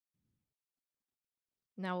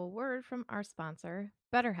Now, a word from our sponsor,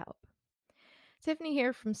 BetterHelp. Tiffany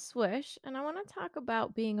here from Swish, and I want to talk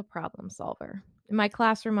about being a problem solver. In my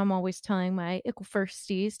classroom, I'm always telling my ickle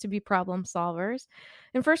firsties to be problem solvers.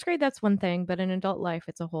 In first grade, that's one thing, but in adult life,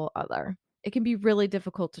 it's a whole other. It can be really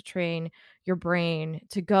difficult to train your brain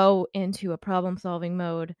to go into a problem solving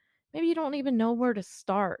mode. Maybe you don't even know where to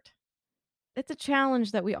start. It's a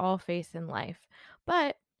challenge that we all face in life.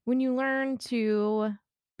 But when you learn to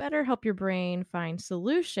better help your brain find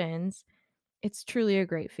solutions, it's truly a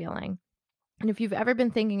great feeling. And if you've ever been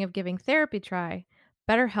thinking of giving therapy a try,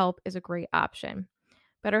 BetterHelp is a great option.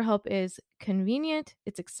 BetterHelp is convenient,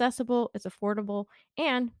 it's accessible, it's affordable,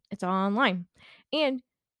 and it's all online. And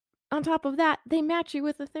on top of that, they match you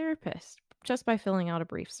with a therapist just by filling out a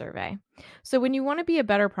brief survey. So when you want to be a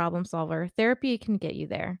better problem solver, therapy can get you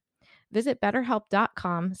there. Visit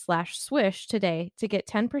betterhelp.com/swish today to get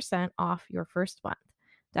 10% off your first month.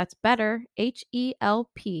 That's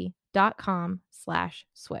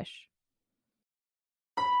betterhelp.com/swish.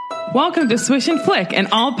 Welcome to Swish and Flick, an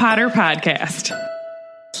all Potter podcast.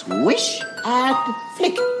 Swish and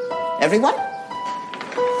flick. Everyone?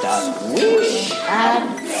 Swish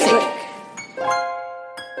and flick.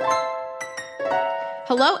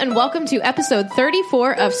 Hello and welcome to episode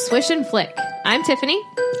 34 of Swish and Flick. I'm Tiffany.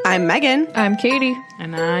 I'm Megan. I'm Katie.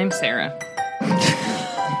 And I'm Sarah.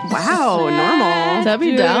 Wow, normal.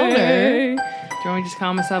 Debbie Downer. Do you want me to just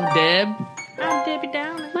call myself Deb? I'm Debbie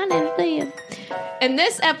Downer. My name's Deb. And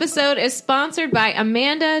this episode is sponsored by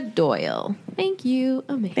Amanda Doyle. Thank you,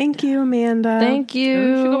 Amanda. Thank you, Amanda. Thank She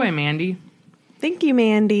go you. by Mandy. Thank you,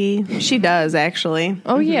 Mandy. She does, actually.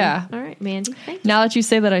 Oh, yeah. All right, Mandy. Thank you. Now that you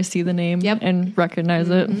say that, I see the name and recognize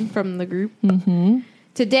it. From the group. Mm-hmm.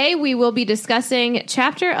 Today we will be discussing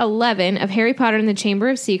Chapter 11 of Harry Potter and the Chamber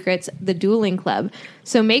of Secrets, The Dueling Club.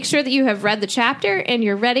 So make sure that you have read the chapter and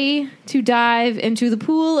you're ready to dive into the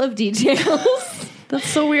pool of details. That's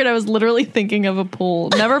so weird. I was literally thinking of a pool.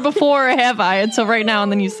 Never before have I until right now,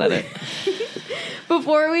 and then you said it.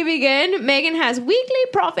 Before we begin, Megan has weekly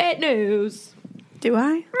prophet news. Do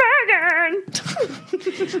I? Megan!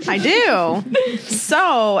 I do.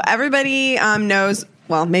 So, everybody knows,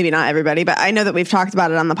 well, maybe not everybody, but I know that we've talked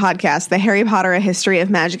about it on the podcast, the Harry Potter: A History of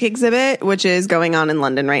Magic exhibit, which is going on in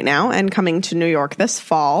London right now and coming to New York this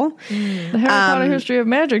fall. The Harry Potter History of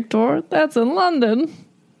Magic tour, that's in London.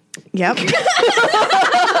 Yep. Where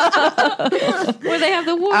they have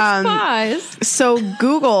the worst pies. So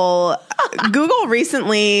Google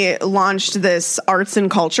recently launched this arts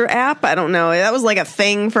and culture app. I don't know. That was like a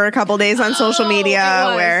thing for a couple days on social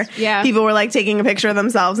media where people were like taking a picture of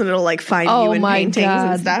themselves and it'll like find you in paintings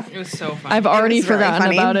and stuff. It was so fun. I've already forgotten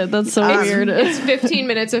funny. about it. That's so weird. It's 15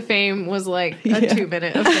 minutes of fame was like a 2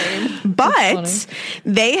 minute of fame. But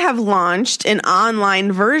they have launched an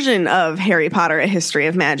online version of Harry Potter: A History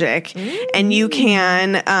of Magic. And you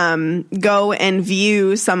can go and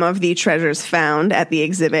view some of the treasures found at the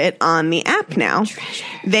exhibit on the app now.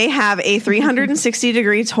 They have a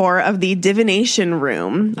 360-degree tour of the divination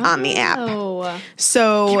room on the app.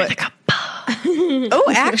 So,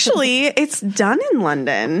 actually, it's done in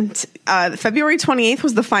London. February 28th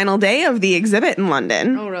was the final day of the exhibit in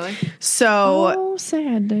London. Oh, really? So,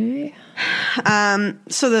 sad day.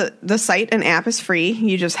 So the site and app is free.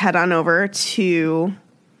 You just head on over to...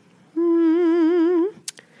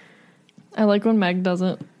 I like when Meg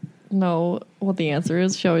doesn't know what the answer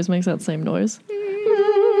is. She always makes that same noise.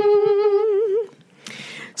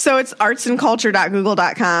 So it's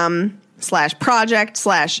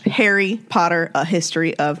artsandculture.google.com/project/Harry Potter: A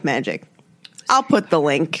History of Magic. I'll put the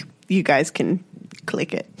link. You guys can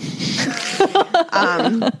click it.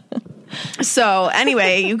 So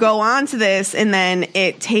anyway, you go on to this and then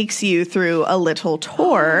it takes you through a little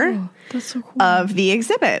tour That's so cool. of the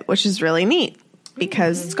exhibit, which is really neat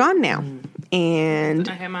because it's gone now. And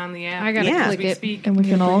I am on the app. I gotta click we it. speak. And we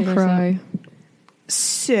can all cry.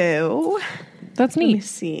 so... That's Let me neat.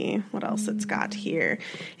 see what else it's got here.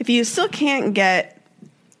 If you still can't get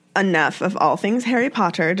enough of all things Harry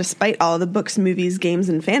Potter, despite all the books, movies, games,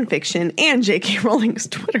 and fan fiction, and J.K. Rowling's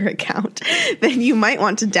Twitter account, then you might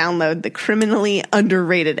want to download the criminally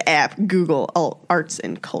underrated app Google Arts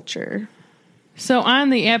and Culture. So on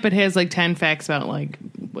the app, it has like 10 facts about like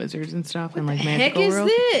wizards and stuff and like magical Heck is world.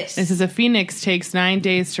 this? It says a phoenix takes 9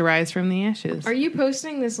 days to rise from the ashes. Are you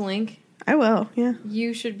posting this link? I will, yeah.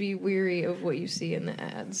 You should be weary of what you see in the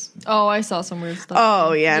ads. Oh, I saw some weird stuff.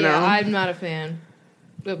 Oh, yeah, no. I'm not a fan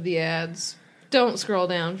of the ads. Don't scroll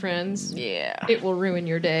down, friends. Yeah. It will ruin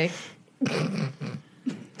your day.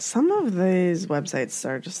 Some of these websites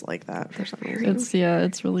are just like that for some reason.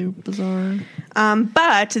 It's really bizarre.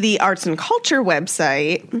 But the arts and culture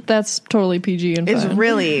website That's totally PG and is fine.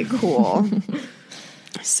 really cool.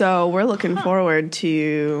 So we're looking forward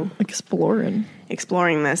to Exploring.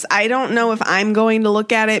 exploring this. I don't know if I'm going to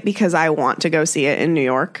look at it because I want to go see it in New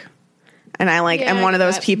York. And I Yeah, am one of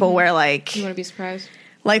those that- people where like You want to be surprised?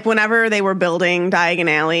 whenever they were building Diagon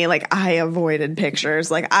Alley, like I avoided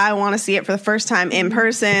pictures. Like I want to see it for the first time in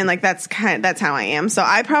person. Like that's how I am. So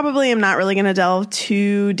I probably am not really going to delve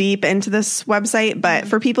too deep into this website, but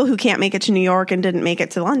for people who can't make it to New York and didn't make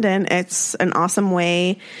it to London, it's an awesome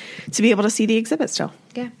way to be able to see the exhibit still.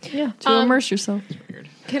 Yeah. Yeah, to immerse yourself.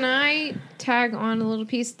 Can I tag on a little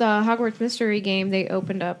piece? The Hogwarts Mystery Game, they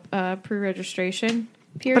opened up pre-registration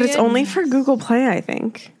period. But it's only for Google Play, I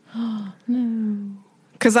think. No.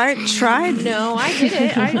 Because I tried. No, I did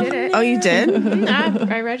it. Oh, you did?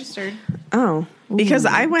 I registered. Oh, because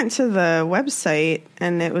I went to the website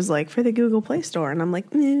and it was like for the Google Play Store, and I'm like,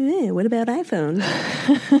 what about iPhone?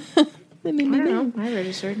 I don't know. I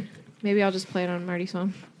registered. Maybe I'll just play it on Marty's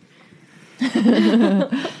phone.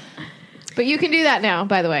 But you can do that now,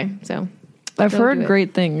 by the way. So I've Don't do heard it.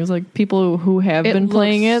 great things. Like people who have It been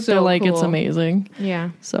playing it, looks they're so like, it's cool. amazing.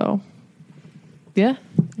 yeah, So, yeah.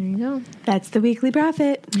 there you go. That's the weekly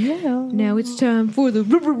profit. Yeah. Now it's time for the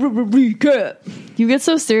recap. You get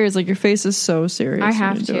so serious. Like your face is so serious. I when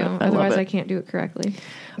have you do to, it. I love otherwise it. I can't do it correctly.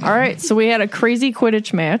 All right, so we had a crazy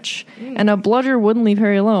Quidditch match, and a bludger wouldn't leave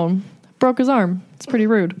Harry alone. Broke his arm. It's pretty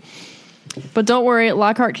rude. But don't worry,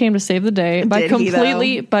 Lockhart came to save the day by Did he,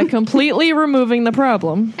 though? completely removing the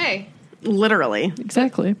problem. Hey, Literally.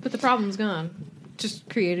 Exactly. but the problem's gone. Just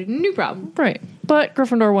created a new problem. Right. But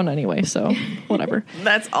Gryffindor won anyway, so whatever.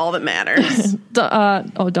 That's all that matters.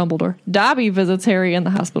 Dumbledore. Dobby visits Harry in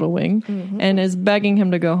the hospital wing and is begging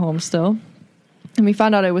him to go home still. And we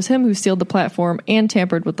find out it was him who sealed the platform and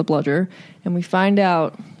tampered with the bludger. And we find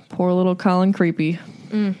out, poor little Colin Creepy,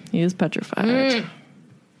 he is petrified.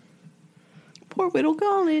 Poor little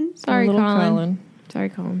Colin. Sorry, Little Colin. Sorry,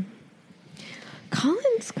 Colin.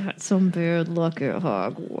 Colin's got some bad luck at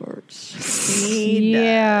Hogwarts.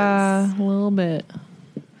 Yeah, a little bit.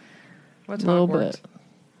 What's A little Hogwarts? bit.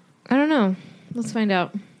 I don't know. Let's find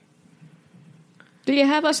out. Do you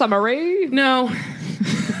have a summary? No.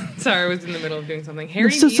 Sorry, I was in the middle of doing something.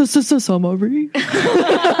 Harry So meets... summary.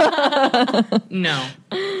 No.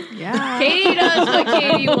 Yeah. Katie does what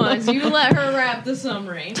Katie wants. You let her wrap the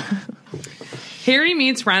summary. Harry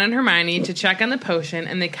meets Ron and Hermione to check on the potion,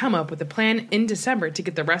 and they come up with a plan in December to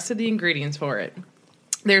get the rest of the ingredients for it.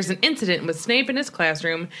 There's an incident with Snape in his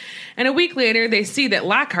classroom, and a week later, they see that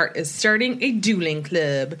Lockhart is starting a dueling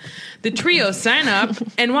club. The trio sign up,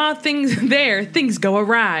 and while things go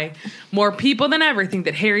awry. More people than ever think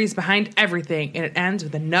that Harry's behind everything, and it ends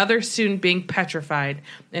with another student being petrified,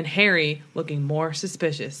 and Harry looking more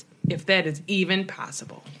suspicious, if that is even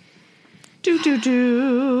possible.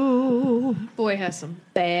 Boy has some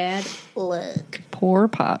bad luck. Poor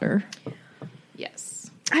Potter. Yes.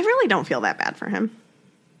 I really don't feel that bad for him.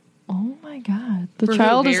 Oh my God. The For who,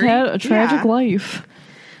 child has Harry? had a tragic Yeah. life.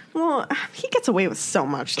 Well, he gets away with so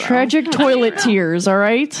much, though. Tragic toilet tears, all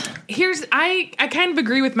right? I kind of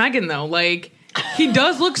agree with Megan, though. Like, he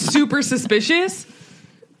does look super suspicious.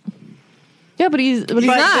 Yeah, but he's But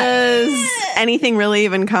not. does anything really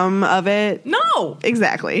even come of it? No.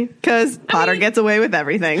 Exactly. Because Potter gets away with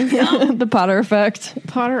everything. The Potter effect.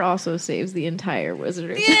 Potter also saves the entire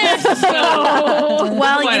wizardry.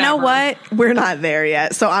 Well, you know Whatever. what? We're not there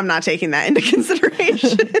yet, so I'm not taking that into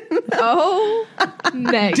consideration. Oh,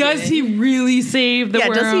 Megan. Does he really save the Yeah,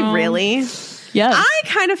 world? does he really? Yes. I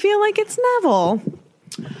kind of feel like it's Neville.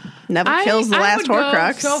 Neville kills the last would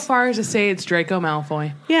Horcrux. go so far as to say it's Draco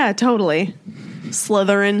Malfoy. Yeah, totally.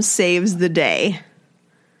 Slytherin saves the day.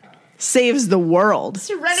 Saves the world.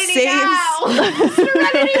 Serenity saves, now.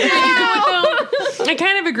 I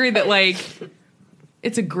kind of agree that, like,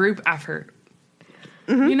 it's a group effort.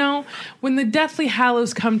 You know, when the Deathly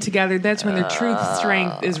Hallows come together, that's when their true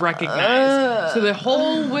strength is recognized. So the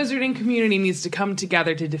whole wizarding community needs to come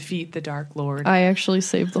together to defeat the Dark Lord. I actually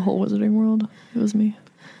saved the whole wizarding world. It was me.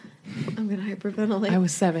 I'm gonna hyperventilate. I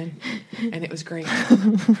was 7, and it was great.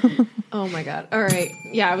 Oh my god. All right.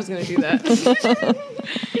 Yeah, I was going to do that.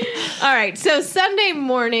 All right. So Sunday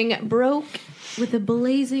morning broke with a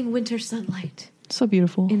blazing winter sunlight So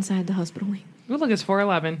beautiful. inside the hospital wing. Oh, look, it's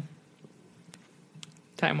 4:11.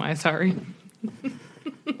 Time-wise, sorry.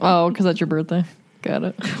 Oh, because that's your birthday. Got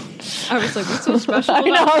it. I was like, what's so special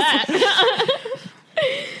about that?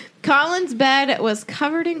 Colin's bed was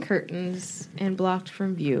covered in curtains and blocked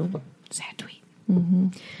from view. Sad tweet.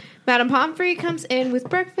 Madame Pomfrey comes in with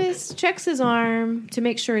breakfast, checks his arm to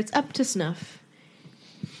make sure it's up to snuff.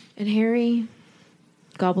 And Harry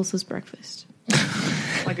gobbles his breakfast.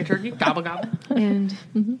 Like a turkey? Gobble, gobble. And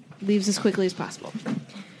leaves as quickly as possible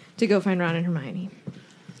to go find Ron and Hermione.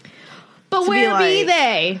 But where be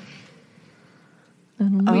they? Oh,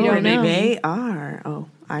 We don't know. they are. Oh,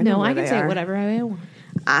 I know No, where I can they say are. whatever I want.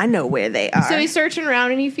 I know where they are. So he's searching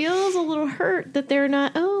around and he feels a little hurt that they're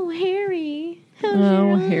not. Oh, Harry.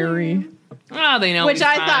 Oh, Harry. Oh, they know. Which he's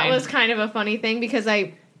I thought fine. was kind of a funny thing because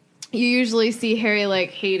you usually see Harry like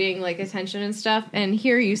hating like attention and stuff, and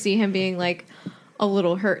here you see him being like a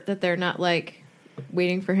little hurt that they're not like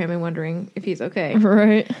waiting for him and wondering if he's okay.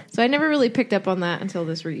 Right. So I never really picked up on that until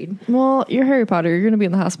this read. Well, you're Harry Potter. You're going to be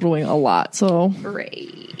in the hospital wing a lot, so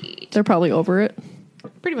Great. they're probably over it.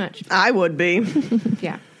 Pretty much. I would be.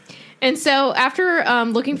 Yeah. And so after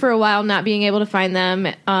looking for a while, not being able to find them,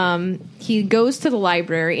 he goes to the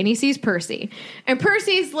library and he sees Percy. And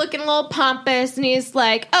Percy's looking a little pompous and he's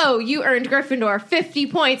like, oh, you earned Gryffindor 50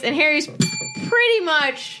 points. And Harry's pretty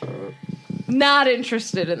much not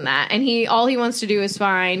interested in that. And all he wants to do is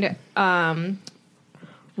find Ron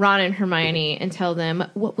and Hermione and tell them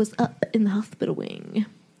what was up in the hospital wing.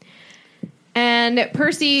 And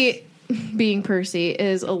Percy, being Percy,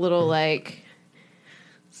 is a little like...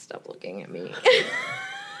 Stop looking at me.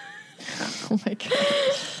 Oh my god.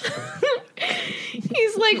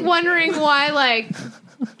 He's like wondering why,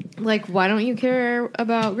 like why don't you care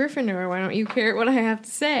about Gryffindor? Why don't you care what I have to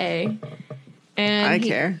say? And I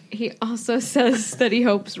care. He also says that he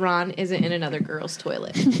hopes Ron isn't in another girl's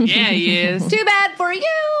toilet. Yeah, he is. Too bad for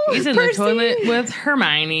you. He's in Percy. the toilet with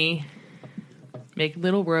Hermione. Make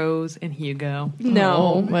little Rose and Hugo. Oh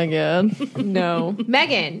No, my god. no,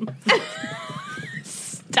 Megan.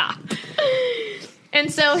 Stop.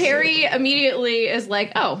 And so Harry immediately is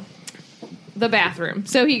like, oh, the bathroom.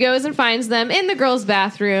 So he goes and finds them in the girls'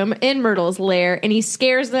 bathroom in Myrtle's lair, and he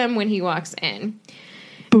scares them when he walks in.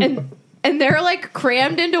 And they're like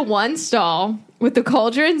crammed into one stall with the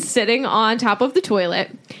cauldron sitting on top of the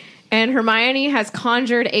toilet. And Hermione has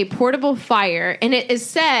conjured a portable fire, and it is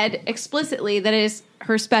said explicitly that it is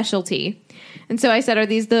her specialty. And so I said, are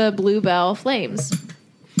these the Bluebell flames?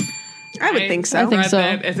 I would think so. I think read so.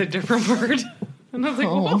 that as a different word. And I was like,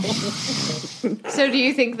 Oh. whoa. So do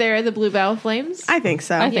you think they're the Bluebell flames? I think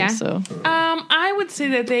so. I think Yeah. so. I would say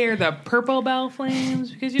that they are the purple bell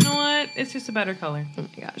flames because you know what? It's just a better color. Oh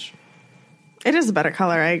my gosh. It is a better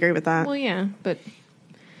color. I agree with that. Well, yeah, but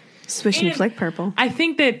Swish and And- flick purple. I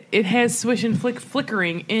think that it has swish and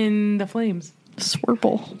flickering in the flames.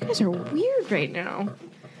 Swirple. you guys are weird right now.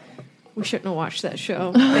 We shouldn't have watched that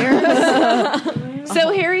show.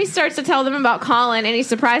 So Harry starts to tell them about Colin, and he's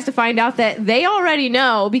surprised to find out that they already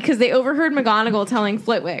know because they overheard McGonagall telling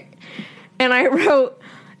Flitwick. And I wrote,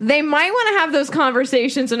 they might want to have those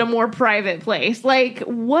conversations in a more private place. Like,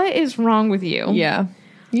 what is wrong with you? Yeah.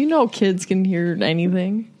 You know kids can hear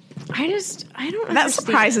anything. I don't That understand.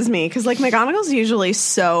 surprises me because like McGonagall's usually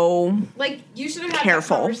so Like, you should have had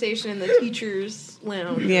Careful. that conversation in the teacher's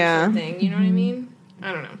lounge Yeah. or something. You know what I mean?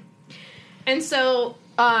 I don't know. And so,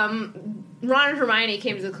 Ron and Hermione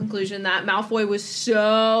came to the conclusion that Malfoy was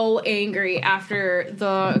so angry after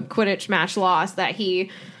the Quidditch match loss that he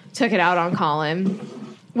took it out on Colin.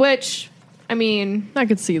 Which, I mean, I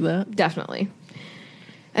could see that. definitely.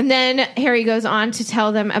 And then Harry goes on to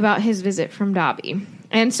tell them about his visit from Dobby.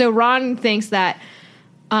 And so Ron thinks that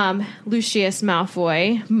Lucius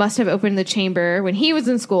Malfoy must have opened the chamber when he was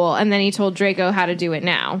in school, and then he told Draco how to do it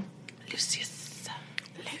now. Lucius.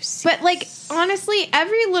 But, like, honestly,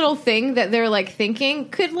 every little thing that they're, like, thinking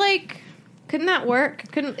couldn't that work?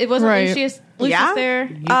 It wasn't Right. Lucius Yeah. there?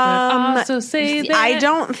 You could also say that. I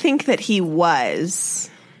don't think that he was.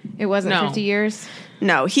 It wasn't No. 50 years?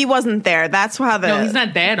 No, he wasn't there. That's how the No, he's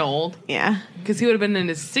not that old Yeah. because he would have been in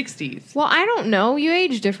his 60s. Well, I don't know. You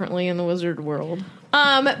age differently in the wizard world.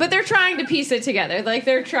 But they're trying to piece it together. Like,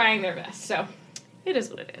 they're trying their best, so it is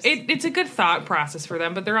what it is. It's a good thought process for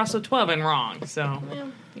them, but they're also 12 and wrong, so.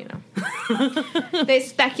 Well, you know. They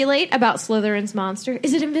speculate about Slytherin's monster.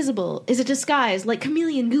 Is it invisible? Is it disguised like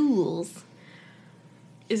chameleon ghouls?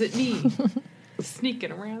 Is it me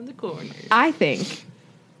sneaking around the corner? I think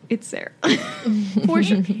it's Sarah. For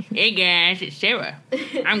sure. Hey guys, it's Sarah.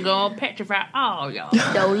 I'm gonna petrify all y'all.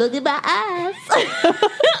 Don't look at my eyes.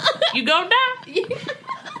 You gonna die?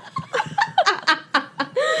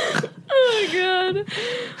 Oh, God.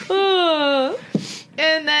 Oh.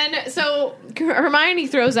 And then, so Hermione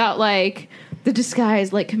throws out, like, the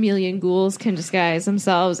disguise, like chameleon ghouls can disguise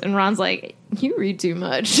themselves. And Ron's like, you read too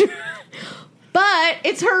much. But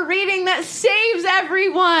it's her reading that saves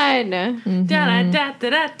everyone. Da, da, da,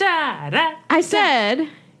 da, da, da. I said,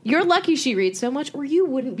 you're lucky she reads so much, or you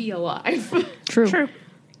wouldn't be alive. True.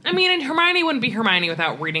 I mean, and Hermione wouldn't be Hermione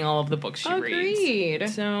without reading all of the books she Agreed.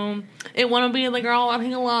 reads. So it wouldn't be the girl that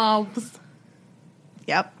he loves.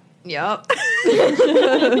 Yep.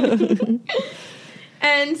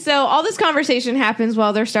 And so all this conversation happens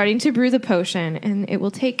while they're starting to brew the potion, and it will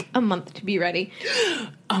take a month to be ready.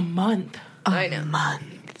 A month. I know.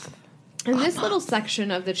 And this little section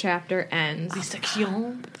of the chapter ends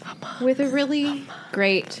with a really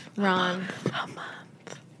great Ron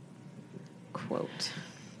quote.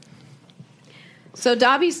 So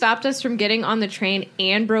Dobby stopped us from getting on the train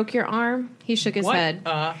and broke your arm. He shook his head.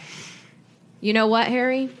 You know what,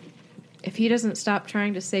 Harry? If he doesn't stop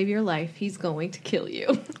trying to save your life, he's going to kill you.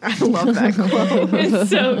 I love that quote.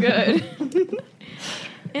 It's so good.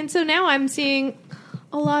 And so now I'm seeing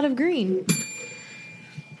a lot of green.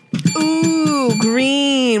 Ooh,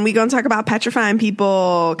 green. We gonna talk about petrifying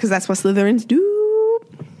people because that's what Slytherins do.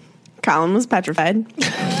 Colin was petrified.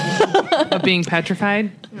 Of being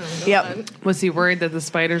petrified? Yep. Was he worried that the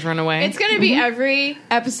spiders run away? It's going to be every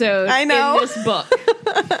episode I know. in this book.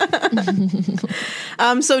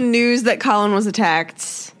 So news that Colin was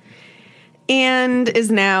attacked and is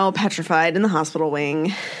now petrified in the hospital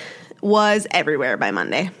wing was everywhere by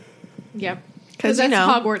Monday. Yep. 'Cause, that's you know,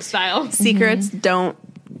 Hogwarts style. Secrets don't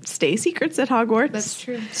stay secrets at Hogwarts. That's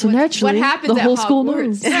true. So naturally, what happens the at whole school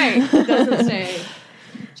Hogwarts? knows. Right. It doesn't say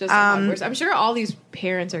just at Hogwarts. I'm sure all these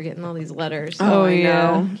parents are getting all these letters. Oh,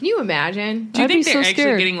 yeah. yeah. Can you imagine? Do you I'd think be they're so actually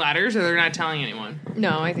scared. getting letters, or they're not telling anyone?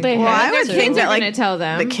 No, I think They Well, I have would to. think kids that are like going to tell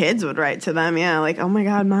them. the kids would write to them. Yeah, like, oh my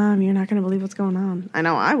God, Mom, you're not going to believe what's going on. I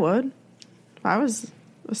know I would if I was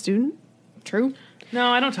a student. True. No,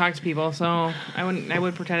 I don't talk to people, so I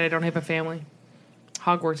would pretend I don't have a family.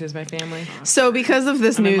 Hogwarts is my family. So because of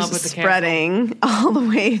this I'm in news love with the spreading all the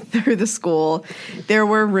way through the school, there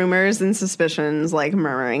were rumors and suspicions like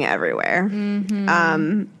murmuring everywhere.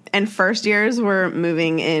 And first years were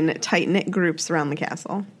moving in tight-knit groups around the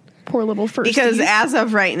castle. Poor little first. Because as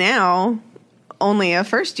of right now, only a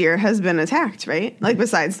first year has been attacked, right? Like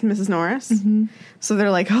besides Mrs. Norris. So they're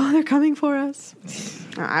like, oh, they're coming for us.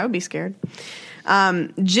 I would be scared.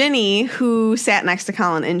 Ginny, who sat next to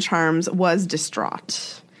Colin in Charms, was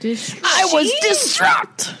distraught. I was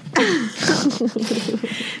distraught.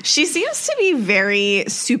 She seems to be very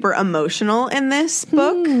super emotional in this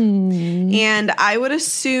book. And I would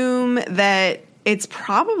assume that it's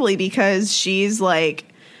probably because she's like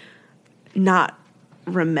not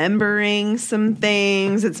remembering some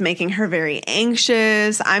things. It's making her very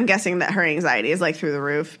anxious. I'm guessing that her anxiety is like through the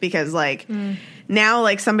roof because like now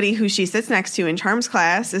like somebody who she sits next to in Charms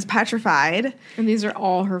class is petrified. And these are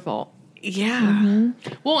all her fault. Yeah.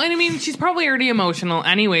 Well, and I mean, she's probably already emotional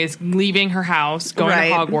anyways, leaving her house, going Right.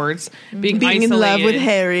 to Hogwarts, being Being in love with isolated,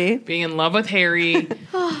 Harry. being in love with Harry.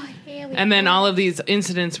 And then all of these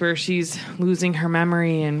incidents where she's losing her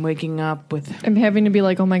memory and waking up with... I'm having to be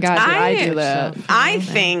like, oh my God, did I do that? I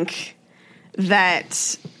think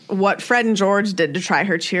that what Fred and George did to try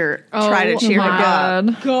to cheer her up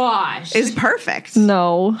God. Gosh. is perfect.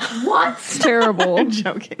 No. What? It's terrible.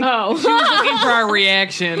 Joking. Oh. She was looking for our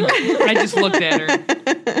reaction. I just looked at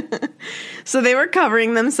her. So they were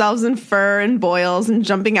covering themselves in fur and boils and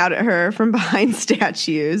jumping out at her from behind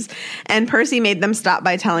statues. And Percy made them stop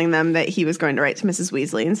by telling them that he was going to write to Mrs.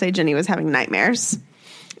 Weasley and say Ginny was having nightmares.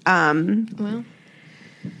 Well.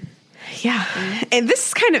 Yeah. And this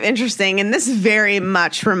is kind of interesting, and this very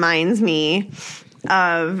much reminds me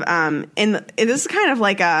of this is kind of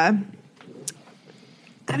like a,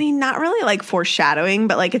 I mean, not really like foreshadowing,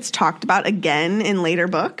 but like it's talked about again in later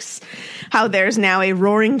books, how there's now a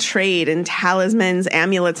roaring trade in talismans,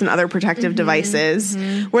 amulets, and other protective devices,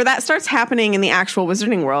 where that starts happening in the actual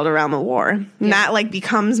wizarding world around the war. And that like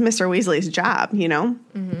becomes Mr. Weasley's job, you know?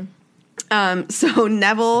 So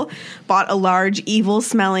Neville bought a large,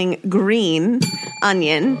 evil-smelling green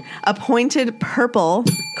onion, a pointed purple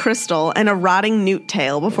crystal, and a rotting newt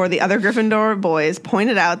tail before the other Gryffindor boys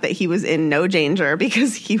pointed out that he was in no danger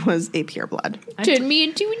because he was a pureblood. Turned me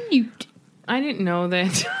into a newt. I didn't know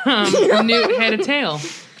that Newt had a tail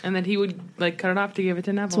and that he would like cut it off to give it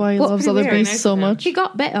to Neville. That's why he Well, loves pretty other weird. beasts Nice so of him. much. He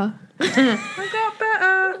got better.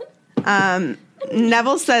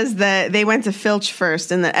 Neville says that they went to Filch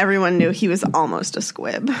first and that everyone knew he was almost a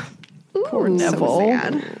squib. Poor So Neville.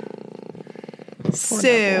 sad.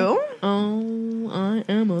 So, Oh, I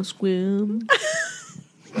am a squib.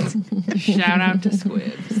 Shout out to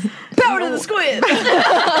Squibs. power to the squib!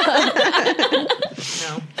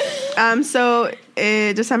 No. So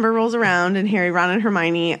December rolls around, and Harry, Ron, and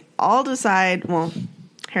Hermione all decide. Well,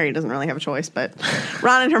 Harry doesn't really have a choice, but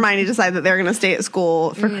Ron and Hermione decide that they're going to stay at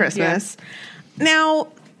school for Christmas. Yeah. Now,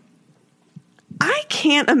 I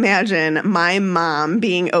can't imagine my mom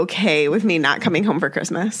being okay with me not coming home for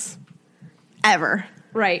Christmas. Ever.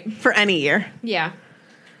 Right. For any year. Yeah.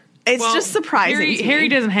 It's just surprising to me. Harry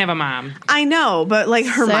doesn't have a mom. I know, but like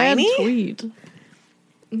Hermione, Sad tweet.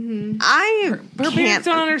 her Parents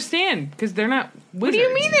don't understand because they're not wizards. What do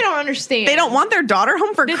you mean they don't understand? They don't want their daughter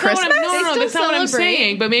home for That's Christmas? not what I'm, no, They that's still not what I'm celebrate.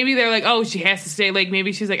 saying. But maybe they're like, oh, she has to stay. Like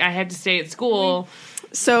maybe she's like, I have to stay at school.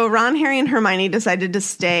 So Ron, Harry, and Hermione decided to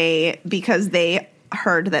stay because they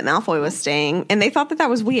heard that Malfoy was staying, and they thought that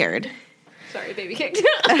was weird. Sorry, baby kicked.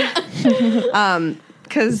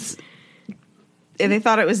 Because they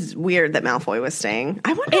thought it was weird that Malfoy was staying.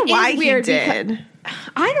 I wonder It is why he weird did.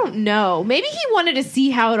 I don't know. Maybe he wanted to see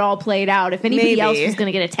how it all played out. If anybody Maybe. else was going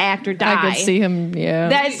to get attacked or die. I could see him, yeah.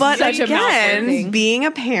 That's But such a Malfoy again, thing. being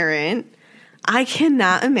a parent, I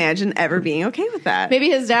cannot imagine ever being okay with that.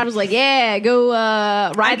 Maybe his dad was like, "Yeah, go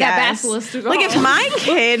ride I that guess. basilisk to go Like, if home." my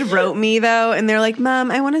kid wrote me, though, and they're like,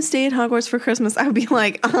 Mom, I want to stay at Hogwarts for Christmas, I would be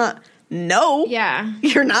like, no. Yeah.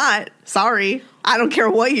 You're not. Sorry. I don't care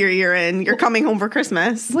what year you're in. You're coming home for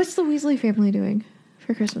Christmas. What's the Weasley family doing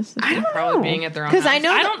for Christmas? I don't Probably know. being at their own Because house. I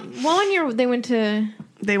know I that don't. one year they went to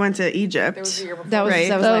They went to Egypt. There was a year before. that was Right.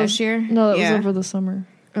 last year. No, that Yeah. was over the summer.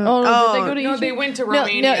 Oh, no, Oh. did they go to No, Egypt? they went to No,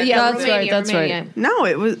 Romania. no, yeah, That's Romania, right, that's right. Romania. No,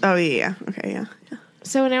 it was. Oh, yeah. Okay, yeah.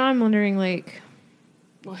 So now I'm wondering, like,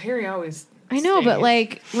 Well, Harry always. I know, but stays.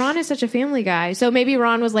 like Ron is such a family guy, so maybe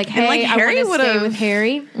Ron was like, "Hey, like, I Harry want to stay would've- with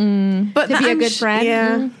Harry." But To be a I'm good friend?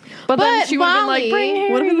 Yeah. But then But she would have been like, Molly- bring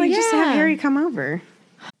Harry. Would have been like, just have Yeah. Harry come over.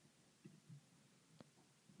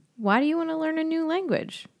 Why do you want to learn a new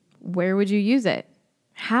language? Where would you use it?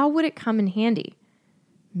 How would it come in handy?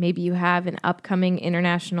 Maybe you have an upcoming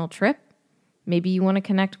international trip. Maybe you want to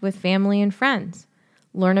connect with family and friends,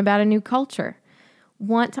 learn about a new culture,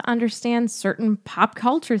 want to understand certain pop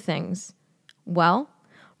culture things. Well,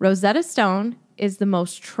 Rosetta Stone is the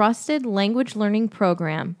most trusted language learning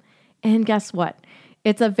program. And guess what?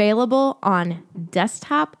 It's available on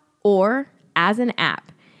desktop or as an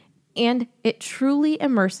app. And it truly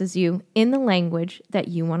immerses you in the language that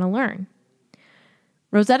you want to learn.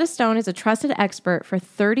 Rosetta Stone is a trusted expert for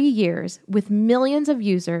 30 years with millions of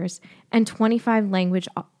users and 25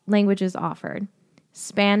 languages offered.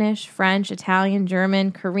 Spanish, French, Italian,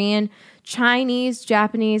 German, Korean, Chinese,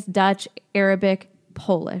 Japanese, Dutch, Arabic,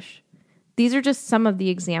 Polish. These are just some of the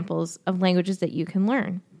examples of languages that you can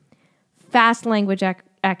learn. Fast language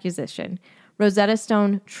acquisition. Rosetta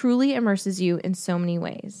Stone truly immerses you in so many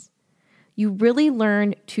ways. You really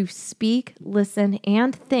learn to speak, listen,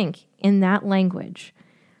 and think in that language.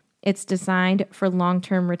 It's designed for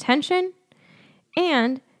long-term retention,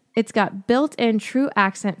 and it's got built-in true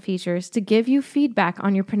accent features to give you feedback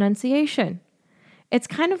on your pronunciation. It's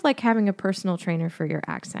kind of like having a personal trainer for your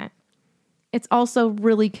accent. It's also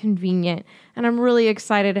really convenient, and I'm really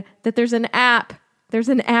excited that there's an app. There's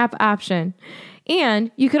an app option,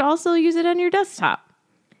 and you could also use it on your desktop.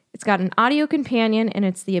 It's got an audio companion, and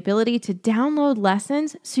it's the ability to download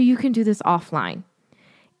lessons so you can do this offline.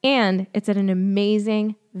 And it's at an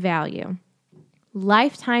amazing value.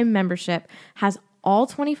 Lifetime membership has all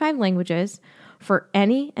 25 languages for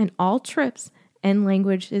any and all trips and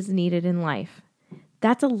languages needed in life.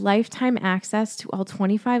 That's a lifetime access to all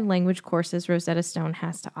 25 language courses Rosetta Stone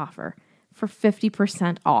has to offer for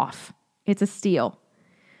 50% off. It's a steal.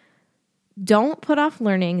 Don't put off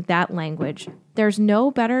learning that language. There's no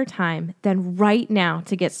better time than right now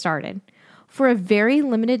to get started. For a very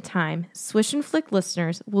limited time, Swish and Flick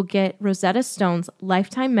listeners will get Rosetta Stone's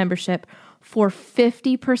lifetime membership for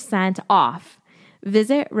 50% off.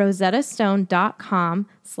 Visit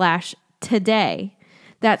rosettastone.com/today.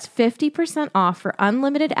 That's 50% off for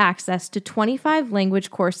unlimited access to 25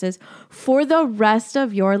 language courses for the rest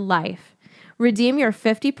of your life. Redeem your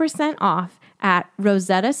 50% off at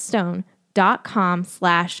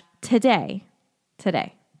rosettastone.com/today.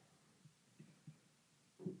 Today.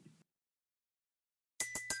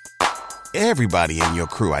 Everybody in your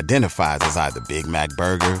crew identifies as either Big Mac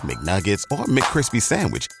Burger, McNuggets, or McCrispy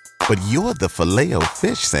Sandwich. But you're the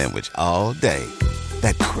Filet-O-Fish Sandwich all day.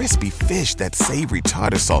 That crispy fish, that savory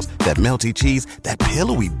tartar sauce, that melty cheese, that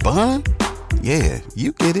pillowy bun. Yeah,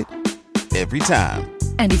 you get it. Every time.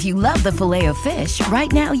 And if you love the Filet-O-Fish, right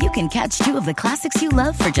now you can catch two of the classics you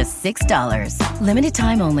love for just $6. Limited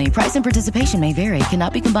time only. Price and participation may vary.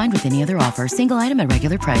 Cannot be combined with any other offer. Single item at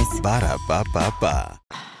regular price. Ba-da-ba-ba-ba.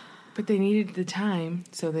 But they needed the time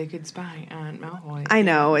so they could spy on Malfoy. I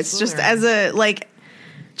know. It's just Slytherin. as a, like,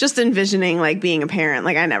 just envisioning like being a parent,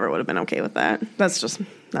 like I never would have been okay with that. That's just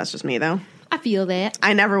me though. I feel that.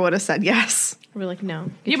 I never would have said yes. We're like, no.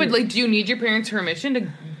 Yeah, but like, do you need your parents' permission to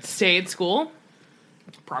stay at school?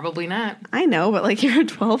 Probably not. I know, but like you're a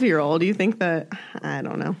 12-year-old. You think that, I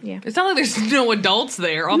don't know. Yeah. It's not like there's no adults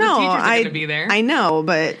there. All the teachers are going to be there. I know,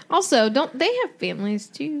 but Also, don't they have families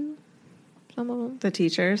too? Some of them. the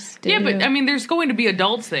teachers. Yeah, but I mean, there's going to be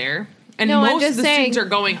adults there. And No, I'm most just of the saying- students are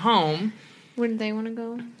going home. Wouldn't they want to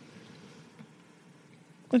go?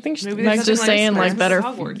 I think Maybe Meg's there's just something saying like like better.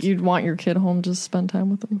 Hogwarts. You'd want your kid home to spend time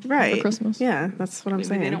with them, Right. For Christmas. Yeah, that's what I'm Maybe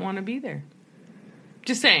saying. they don't want to be there.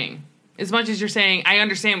 Just saying. As much as you're saying, I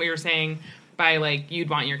understand what you're saying by like you'd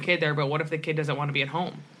want your kid there, but what if the kid doesn't want to be at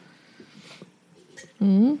home?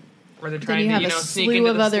 Mm-hmm. Or they're Then trying you to, have you a know, sneak slew into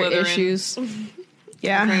of the other Slytherin. issues.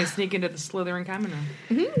 Yeah. Trying to sneak into the Slytherin common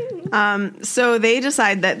room. So they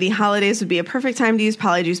decide that the holidays would be a perfect time to use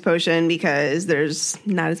Polyjuice Potion because there's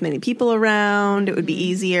not as many people around. It would be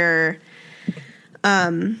easier.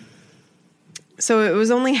 So it was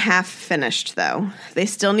only half finished, though. They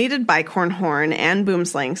still needed Bicorn Horn and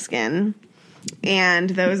Boomslang Skin, and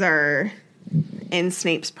those are in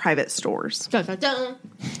Snape's private stores. Dun, dun, dun.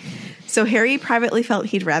 So Harry privately felt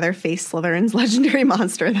he'd rather face Slytherin's legendary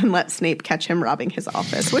monster than let Snape catch him robbing his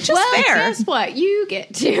office, which is Well, fair. guess what? You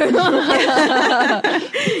get to.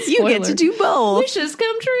 You get to do both. Wishes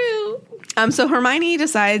come true. So Hermione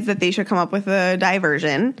decides that they should come up with a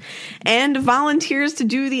diversion and volunteers to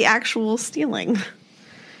do the actual stealing.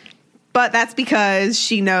 But that's because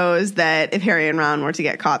she knows that if Harry and Ron were to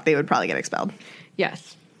get caught, they would probably get expelled.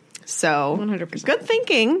 Yes. So 100%. good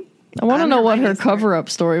thinking. I want to know what her Hermione's part. cover-up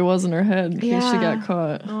story was in her head in case she Yeah. got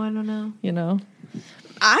caught. Oh, I don't know. You know,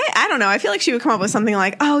 I don't know. I feel like she would come up with something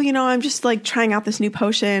like, oh, you know, I'm just like trying out this new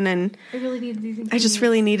potion and I really need these. I just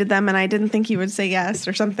really needed them and I didn't think you would say yes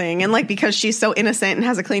or something. And like because she's so innocent and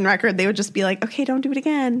has a clean record, they would just be like, okay, don't do it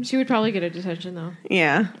again. She would probably get a detention though.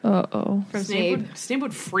 Yeah. uh-oh. From Snape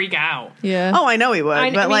would freak out. Yeah. Oh, I know he would,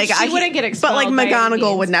 I but mean, like she wouldn't get But like expelled by any McGonagall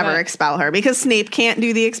means, would never but- expel her because Snape can't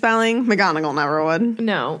do the expelling. McGonagall never would.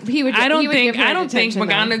 No, he would. I don't he would think give her detention, though.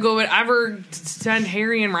 McGonagall would ever send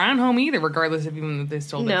Harry and Ron home either, regardless of even if they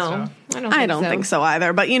stole their No, stuff. I I don't think so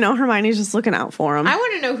either. But you know, Hermione's just looking out for him. I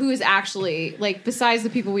want to know who is actually like besides the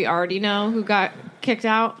people we already know who got kicked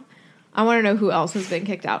out. I want to know who else has been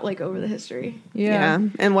kicked out like over the history. yeah,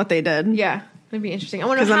 and what they did. Yeah, that'd be interesting. I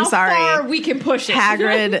want to 'Cause know I'm how sorry, far we can push it.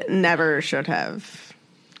 Hagrid never should have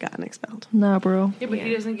gotten expelled. Nah, bro. Yeah, but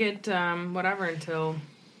he doesn't get whatever until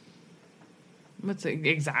what's it,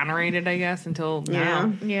 exonerated, I guess, until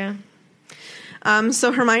now. Yeah.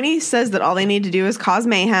 So Hermione says that all they need to do is cause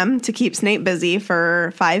mayhem to keep Snape busy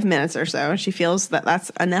for 5 minutes or so. She feels that that's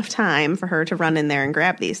enough time for her to run in there and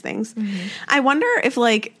grab these things. I wonder if,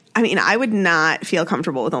 like, I mean, I would not feel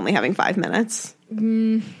comfortable with only having 5 minutes.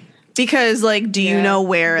 Because, like, do you know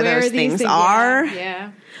where those these things are?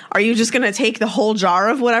 Yeah. Are you just going to take the whole jar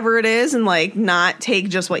of whatever it is and, like, not take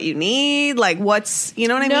just what you need? Like, what's, you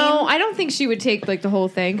know what I mean? No, I don't think she would take like the whole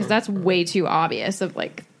thing because that's way too obvious of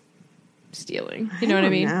like stealing. You know what I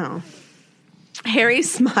mean? No. Harry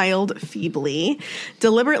smiled feebly.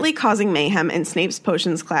 Deliberately causing mayhem in Snape's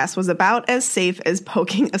potions class was about as safe as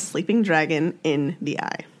poking a sleeping dragon in the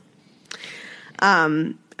eye.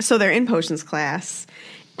 So they're in potions class,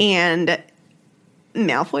 and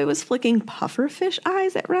Malfoy was flicking pufferfish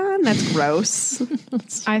eyes at Ron. That's gross.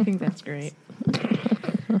 I think that's great.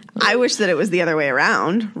 I wish that it was the other way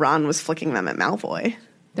around. Ron was flicking them at Malfoy.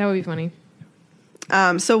 That would be funny.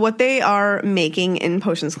 So what they are making in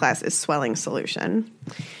potions class is swelling solution.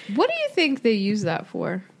 What do you think they use that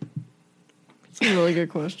for? It's a really good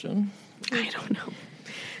question. I don't know.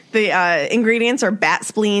 The ingredients are bat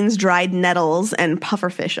spleens, dried nettles, and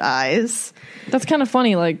pufferfish eyes. That's kind of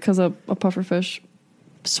funny, like, because a pufferfish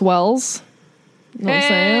swells. You know what I'm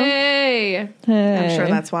saying? Hey. Hey. I'm sure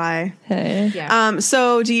that's why. Hey. Yeah.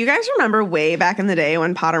 So do you guys remember way back in the day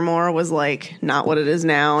when Pottermore was like not what it is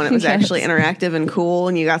now and it was Yes. actually interactive and cool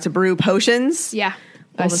and you got to brew potions? Yeah.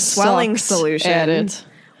 Well, the swelling sucked solution at it.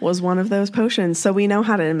 was one of those potions, so we know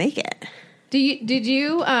how to make it. Did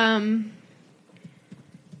you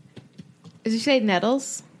did you say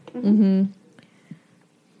nettles? Yeah,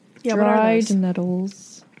 what are Dried those?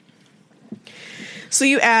 nettles. So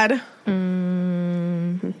you add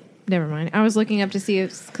Never mind. I was looking up to see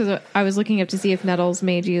if nettles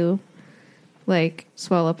made you like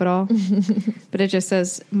swell up at all, but it just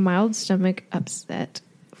says mild stomach upset,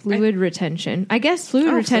 fluid retention. I guess fluid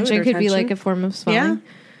Oh, retention fluid could be retention. like a form of swelling, Yeah.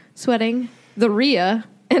 sweating. The Rhea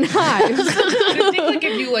and hives. I think like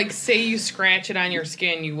if you like say you scratch it on your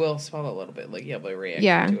skin, you will swell a little bit. Like you have a reaction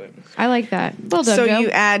Yeah, to it. I like that. Well done, So Joe. you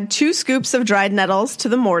add 2 scoops of dried nettles to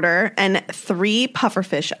the mortar and 3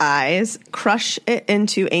 pufferfish eyes. Crush it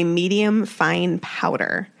into a medium fine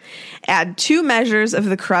powder. Add 2 measures of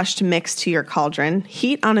the crushed mix to your cauldron.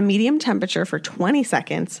 Heat on a medium temperature for 20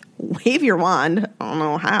 seconds. Wave your wand. I don't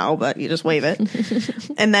know how, but you just wave it.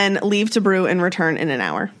 And then leave to brew and return in an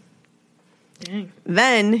hour. Dang.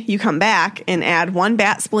 Then you come back and add 1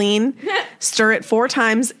 bat spleen. Stir it 4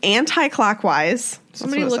 times anti-clockwise.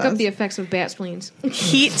 Somebody That's what look it up says. the effects of bat spleens.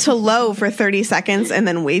 Heat to low for 30 seconds and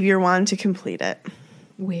then wave your wand to complete it.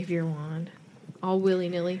 Wave your wand. All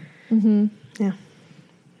willy-nilly. Yeah.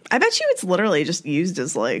 I bet you it's literally just used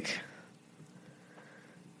as like,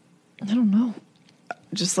 I don't know.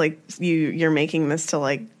 just like you're making this to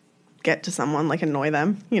like get to someone, like annoy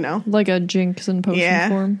them, you know? Like a jinx in potion Yeah.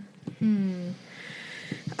 form.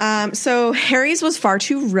 So Harry's was far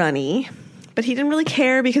too runny, but he didn't really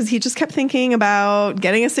care because he just kept thinking about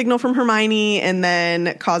getting a signal from Hermione and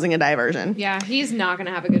then causing a diversion. Yeah, he's not going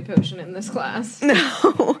to have a good potion in this class.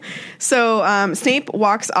 No. So Snape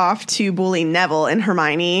walks off to bully Neville, and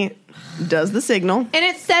Hermione does the signal. And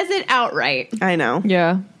it says it outright. I know.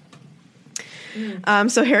 Yeah.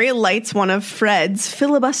 So Harry lights one of Fred's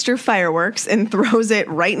filibuster fireworks and throws it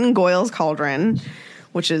right in Goyle's cauldron,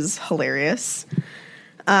 which is hilarious.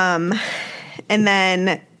 And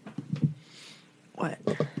then what?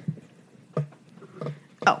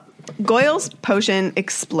 Oh, Goyle's potion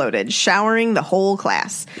exploded, showering the whole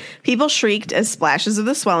class. People shrieked as splashes of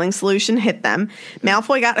the swelling solution hit them.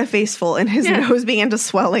 Malfoy got a faceful and his nose began to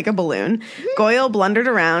swell like a balloon. Goyle blundered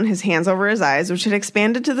around, his hands over his eyes, which had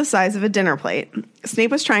expanded to the size of a dinner plate.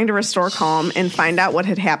 Snape was trying to restore calm and find out what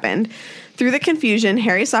had happened. Through the confusion,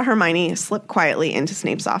 Harry saw Hermione slip quietly into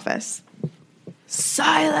Snape's office.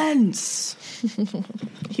 Silence!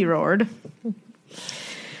 He roared.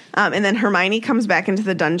 And then Hermione comes back into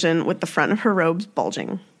the dungeon with the front of her robes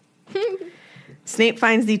bulging. Snape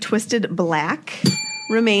finds the twisted black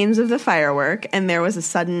remains of the firework, and there was a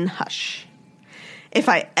sudden hush. If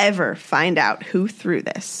I ever find out who threw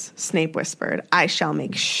this, Snape whispered, I shall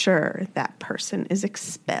make sure that person is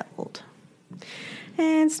expelled.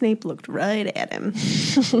 And Snape looked right at him.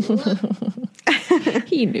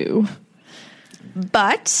 He knew.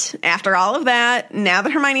 But after all of that, now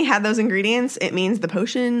that Hermione had those ingredients, it means the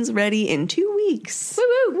potion's ready in 2 weeks.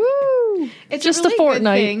 Woo! It's Just a really a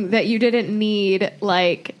fortnight. good thing that you didn't need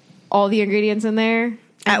like all the ingredients in there and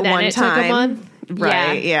At then one it time. took a month.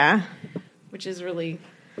 Right, yeah. Which is really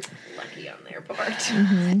lucky on their part.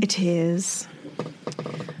 It is.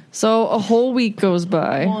 So a whole week goes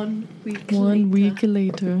by. 1 week. One week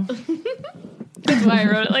later. That's why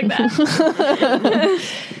I wrote it like that.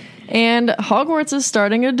 And Hogwarts is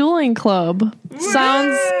starting a dueling club.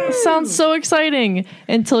 Sounds so exciting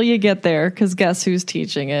until you get there, because guess who's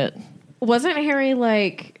teaching it? Wasn't Harry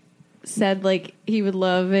like said like he would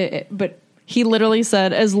love it, but He literally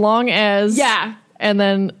said, as long as... yeah. And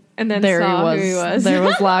then there saw who he was. There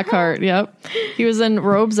was Lockhart, yep. He was in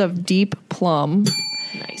robes of deep plum.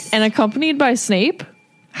 Nice. And accompanied by Snape.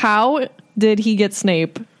 How did he get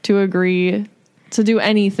Snape to agree to do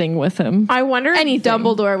anything with him? I wonder Anything. if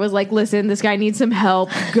Dumbledore was like, listen, this guy needs some help.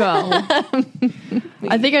 Go.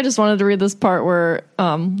 I think I just wanted to read this part where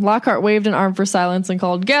Lockhart waved an arm for silence and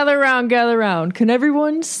called, gather round, can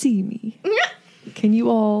everyone see me? Can you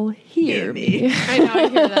all hear me? I know, I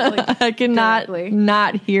hear that. Like, I cannot directly.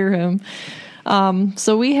 not hear him.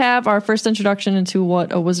 So we have our first introduction into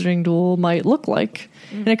what a wizarding duel might look like.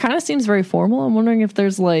 And it kind of seems very formal. I'm wondering if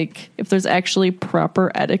there's actually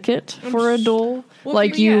proper etiquette for a duel. Well,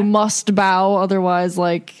 Like yeah. you must bow, otherwise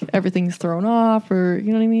like everything's thrown off, or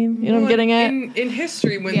you know what I mean? You know what I'm getting at? In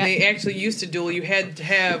history, when they actually used to duel, you had to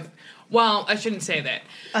have. Well, I shouldn't say that.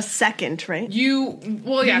 A second, right?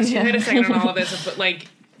 Yes, you had a second on all of this, but like,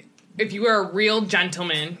 if you were a real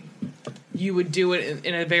gentleman, you would do it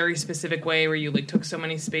in a very specific way where you like took so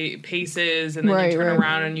many paces and then Right, you turn right.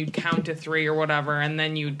 around and you'd count to 3 or whatever, and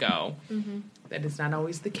then you'd go. That is not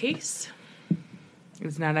always the case.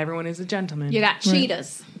 It's not everyone is a gentleman. you got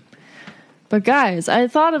cheetahs. But guys, I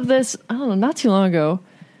thought of this, I don't know, not too long ago.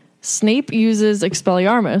 Snape uses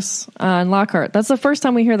Expelliarmus on Lockhart. That's the first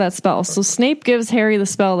time we hear that spell. So Snape gives Harry the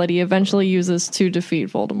spell that he eventually uses to defeat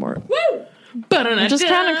Voldemort. Which is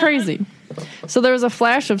kind of crazy. So there was a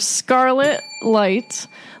flash of scarlet light.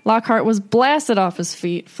 Lockhart was blasted off his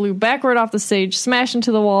feet, flew backward off the stage, smashed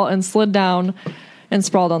into the wall, and slid down and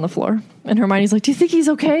sprawled on the floor. And Hermione's like, do you think he's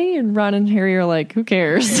okay? And Ron and Harry are like, who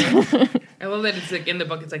cares? I love that it's like in the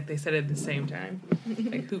book, it's like they said it at the same time.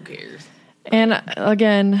 Like, who cares? And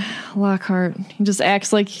again, Lockhart, he just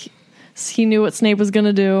acts like he knew what Snape was going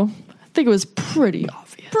to do. I think it was pretty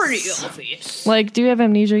obvious. Like, do you have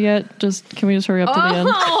amnesia yet? Can we just hurry up to the end?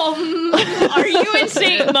 Are you in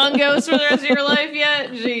St. Mungos for the rest of your life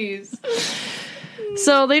yet? Jeez.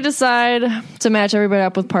 So they decide to match everybody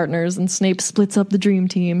up with partners, and Snape splits up the dream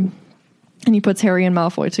team, and he puts Harry and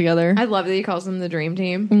Malfoy together. I love that he calls them the dream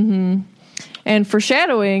team. And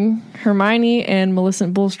foreshadowing, Hermione and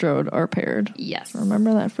Millicent Bulstrode are paired. Yes.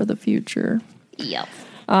 Remember that for the future. Yep.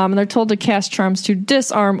 And they're told to cast charms to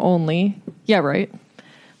disarm only. Yeah, right.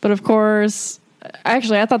 But of course,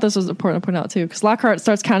 actually, I thought this was important to point out too, because Lockhart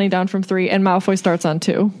starts counting down from 3, and Malfoy starts on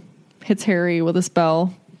 2. Hits Harry with a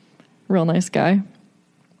spell. Real nice guy.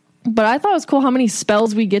 But I thought it was cool how many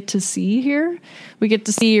spells we get to see here. We get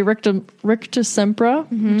to see Ricta Sempra,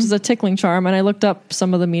 which is a tickling charm, and I looked up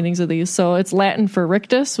some of the meanings of these. So it's Latin for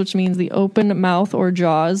rictus, which means the open mouth or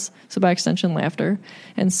jaws, so by extension, laughter.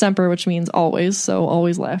 And semper, which means always, so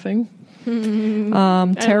always laughing.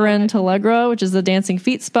 Tarantella, which is the dancing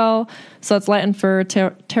feet spell. So it's Latin for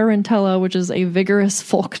tarantella, which is a vigorous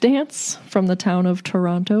folk dance from the town of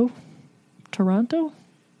Taranto. Taranto?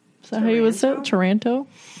 Is that how you would say it? Taranto?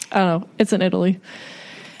 I don't know. It's in Italy.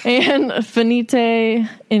 And Finite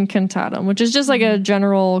Incantatum, which is just like a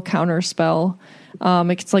general counter spell.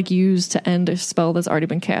 It's like used to end a spell that's already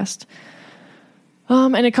been cast.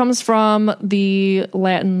 And it comes from the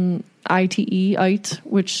Latin ite,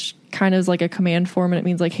 which kind of is like a command form, and it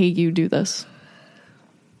means like, hey, you do this.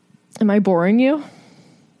 Am I boring you?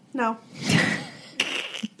 No.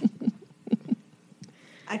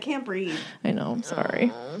 I can't breathe. I know, I'm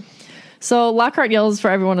sorry. So Lockhart yells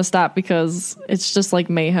for everyone to stop because it's just like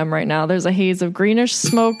mayhem right now. There's a haze of greenish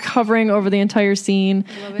smoke hovering over the entire scene.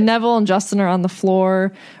 Neville and Justin are on the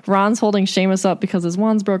floor. Ron's holding Seamus up because his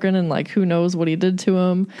wand's broken and like who knows what he did to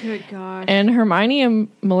him. Good God. And Hermione and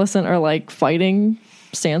Millicent are like fighting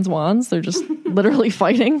sans wands. They're just literally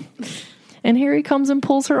fighting. And Harry comes and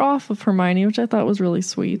pulls her off of Hermione, which I thought was really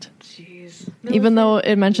sweet. Jeez. Even though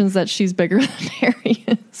it mentions that she's bigger than Harry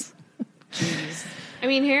is. Jeez. I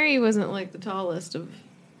mean, Harry wasn't like the tallest of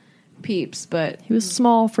peeps, but he was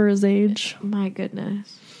small for his age. My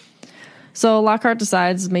goodness. So Lockhart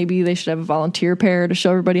decides maybe they should have a volunteer pair to show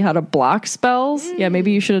everybody how to block spells. Yeah,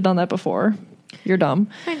 maybe you should have done that before. You're dumb.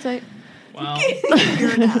 Hindsight. Wow.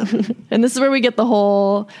 You're dumb. And this is where we get the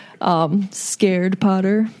whole scared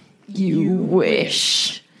Potter. You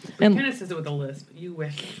wish. He kind of says it with a lisp. You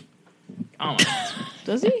wish. Almost.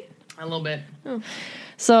 Does he? A little bit. Oh.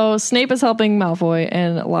 So Snape is helping Malfoy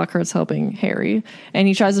and Lockhart's helping Harry. And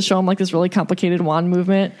he tries to show him like this really complicated wand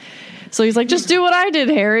movement. So he's like, just do what I did,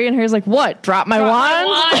 Harry. And Harry's like, what? Drop my wand?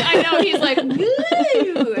 I know. He's like,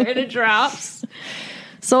 woo! And it drops.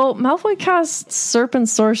 So Malfoy casts Serpent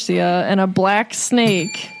Sorcia and a black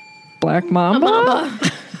snake. Black Mamba?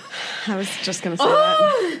 I was just going to say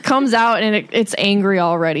that. Comes out and it's angry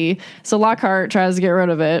already. So Lockhart tries to get rid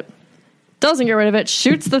of it. Doesn't get rid of it,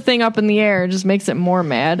 shoots the thing up in the air, just makes it more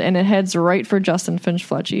mad, and it heads right for Justin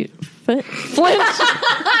Finch-Fletchley. Episode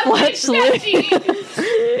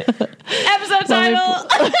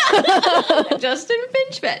title. Justin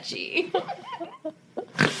Finch-Fletchley.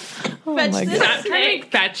 Fetch this Stop trying to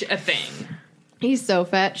fetch a thing. He's so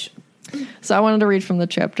fetch. So I wanted to read from the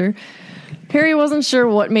chapter. Harry wasn't sure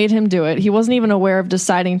what made him do it. He wasn't even aware of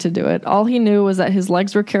deciding to do it. All he knew was that his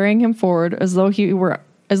legs were carrying him forward as though he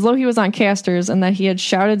was on casters, and that he had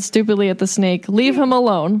shouted stupidly at the snake, "Leave him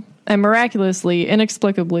alone." And miraculously,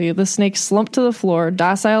 inexplicably, the snake slumped to the floor,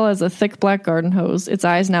 docile as a thick black garden hose, its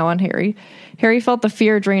eyes now on Harry. Harry felt the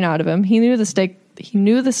fear drain out of him. He knew the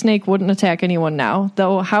snake wouldn't attack anyone now,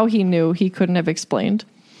 though how he knew he couldn't have explained.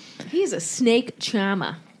 He's a snake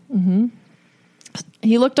charmer. Mm-hmm.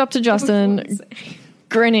 He looked up to Justin,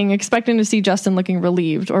 grinning, expecting to see Justin looking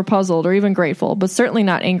relieved or puzzled or even grateful, but certainly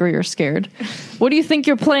not angry or scared. "What do you think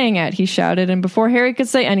you're playing at?" he shouted, and before Harry could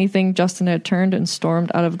say anything, Justin had turned and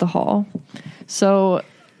stormed out of the hall. So,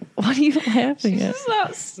 what are you laughing at?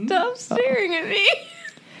 Stop staring at me.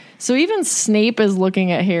 So even Snape is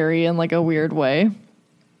looking at Harry in like a weird way.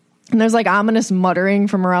 And there's like ominous muttering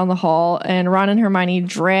from around the hall, and Ron and Hermione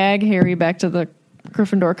drag Harry back to the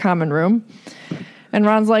Gryffindor common room. And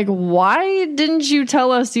Ron's like, "Why didn't you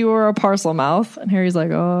tell us you were a parcel mouth?" And Harry's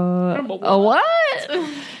like, a what? And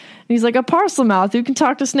he's like, "A parcel mouth. You can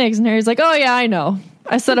talk to snakes." And Harry's like, "Oh yeah, I know.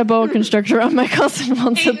 I set a boa constrictor on my cousin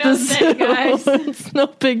once at the zoo. It's no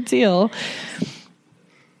big deal."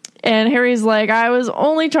 And Harry's like, "I was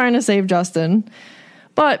only trying to save Justin."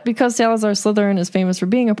 But because Salazar Slytherin is famous for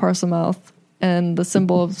being a parcel mouth, and the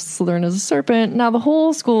symbol of Slytherin is a serpent, now the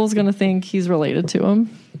whole school is going to think he's related to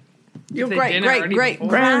him. Your They great, didn't great, already great before.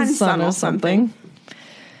 grandson or something.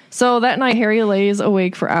 So that night, Harry lays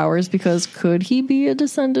awake for hours because could he be a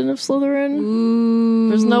descendant of Slytherin?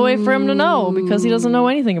 There's no way for him to know because he doesn't know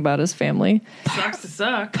anything about his family. Sucks to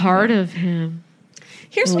suck. Part of him.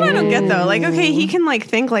 Here's what I don't get though. Like, okay, he can like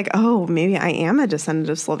think like, oh, maybe I am a descendant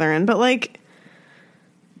of Slytherin, but like,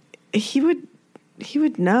 he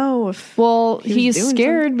would know if. Well, he was he's doing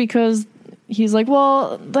scared because he's like,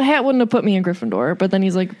 well, the hat wouldn't have put me in Gryffindor. But then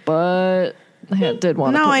he's like, but the hat did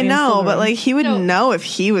want to No, put me I in know, Slytherin. but like he would know if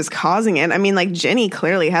he was causing it. I mean, like Ginny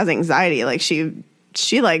clearly has anxiety. Like she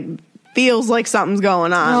like feels like something's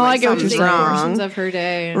going on. Oh, like I get what you're something's saying. wrong. Portions of her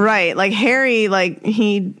day. Right. Like Harry, like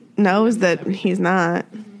he knows that he's not.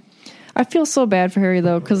 I feel so bad for Harry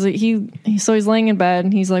though, because he's laying in bed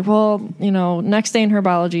and he's like, well, next day in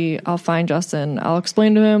herbology, I'll find Justin. I'll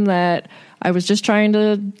explain to him that I was just trying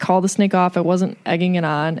to call the snake off. I wasn't egging it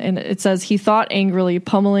on. And it says he thought angrily,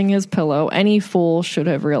 pummeling his pillow. Any fool should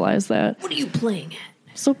have realized that. What are you playing at?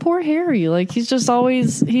 So poor Harry, like he's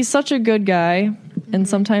such a good guy. And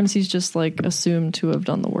sometimes he's just like assumed to have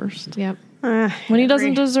done the worst Yep. when he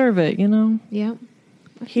doesn't deserve it, Yep.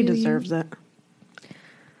 He deserves it.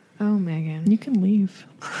 Oh, Megan. You can leave.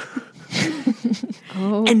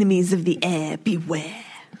 Enemies of the air, beware.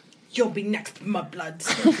 You'll be next for my blood.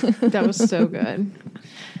 That was so good.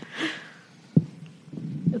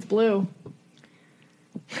 It's blue.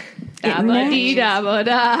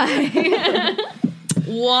 Dabba-dee-dabba-die.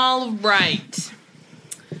 All right.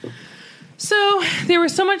 So there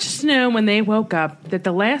was so much snow when they woke up that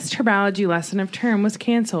the last herbology lesson of term was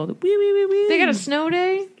canceled. Wee, wee, wee, wee. They got a snow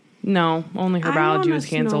day? No, only herbology was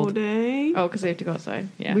canceled. Oh, because they have to go outside.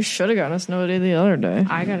 Yeah. We should have gotten a snow day the other day.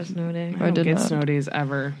 I got a snow day. I don't did get not. snow days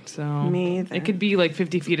ever, so Me either. it could be like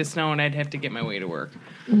 50 feet of snow, and I'd have to get my way to work.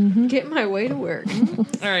 Get my way to work.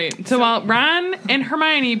 All right. So while Ron and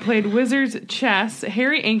Hermione played wizard's chess,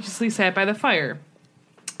 Harry anxiously sat by the fire.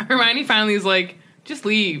 Hermione finally is like, "Just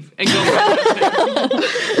leave and go."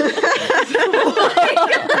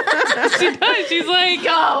 She does. She's like,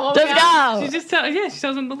 "Go, Just go." She she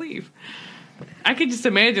tells him to leave. I could just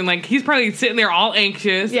imagine, like, he's probably sitting there all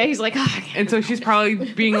anxious. Yeah, he's like, And so she's probably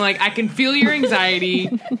being like, I can feel your anxiety.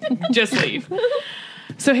 Just leave.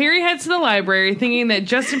 So Harry heads to the library thinking that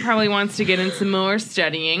Justin probably wants to get in some more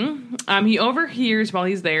studying. He overhears while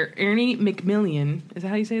he's there Ernie Macmillan. Is that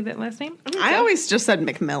how you say that last name? I always just said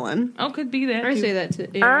Macmillan. Oh, could be that. I too. say that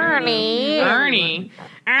to Ernie.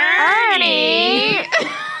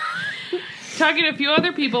 Talking to a few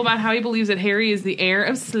other people about how he believes that Harry is the heir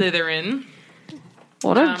of Slytherin.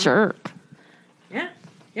 What a jerk. Yeah.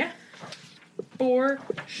 For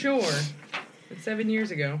sure. It's 7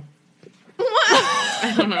 years ago.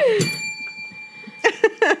 I don't know.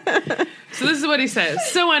 So this is what he says.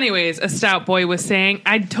 So anyways, a stout boy was saying,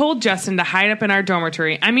 I told Justin to hide up in our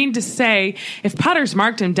dormitory. I mean to say, if Potter's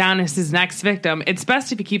marked him down as his next victim, it's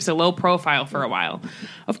best if he keeps a low profile for a while.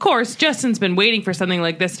 Of course, Justin's been waiting for something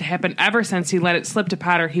like this to happen ever since he let it slip to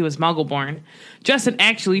Potter he was Muggle-born. Justin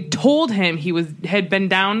actually told him had been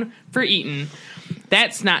down for Eton.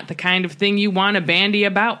 That's not the kind of thing you want to bandy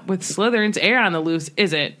about with Slytherin's heir on the loose,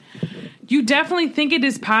 is it? You definitely think it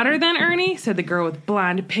is Potter then, Ernie? Said the girl with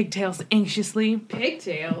blonde pigtails anxiously.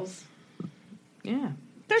 Pigtails. Yeah.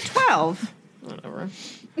 They're 12. Whatever.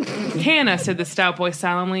 Hannah, said the stout boy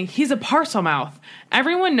solemnly. He's a Parselmouth.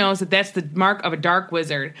 Everyone knows that that's the mark of a dark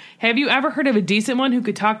wizard. Have you ever heard of a decent one who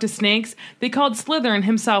could talk to snakes? They called Slytherin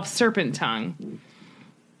himself Serpent Tongue.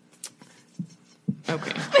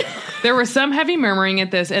 Okay. There was some heavy murmuring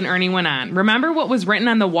at this, and Ernie went on. Remember what was written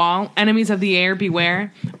on the wall? Enemies of the heir,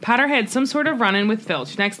 beware. Potter had some sort of run-in with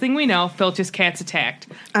Filch. Next thing we know, Filch's cat's attacked.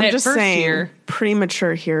 I'm just saying,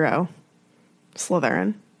 premature hero.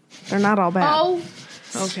 Slytherin. They're not all bad. Oh.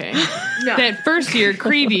 Okay. That first year,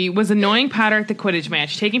 Creevy was annoying Potter at the Quidditch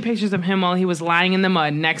match, taking pictures of him while he was lying in the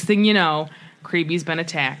mud. Next thing you know, Creevy's been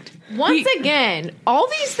attacked. Once again, all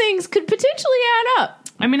these things could potentially add up.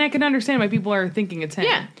 I mean, I can understand why people are thinking it's him.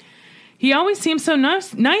 Yeah. He always seems so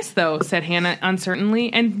nice, though, said Hannah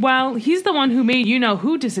uncertainly. And while he's the one who made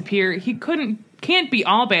you-know-who disappear, he can't be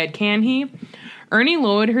all bad, can he? Ernie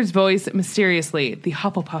lowered his voice mysteriously. The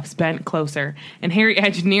Hufflepuffs bent closer, and Harry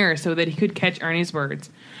edged nearer so that he could catch Ernie's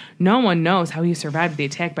words. No one knows how he survived the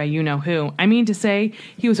attack by you-know-who. I mean to say,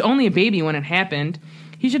 he was only a baby when it happened.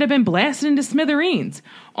 He should have been blasted into smithereens.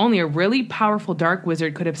 Only a really powerful dark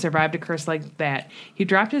wizard could have survived a curse like that. He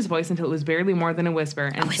dropped his voice until it was barely more than a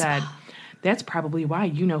whisper and said, that's probably why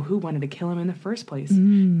you-know-who wanted to kill him in the first place.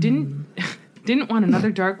 Didn't want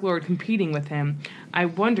another Dark Lord competing with him. I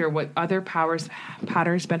wonder what other powers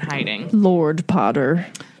Potter's been hiding. Lord Potter.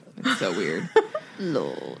 That's so weird.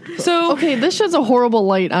 So Okay, this sheds a horrible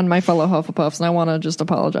light on my fellow Hufflepuffs, and I want to just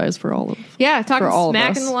apologize for all of Yeah, talking for all of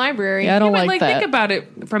smack us. in the library. Yeah, I don't but, like that. think about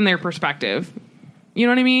it from their perspective. You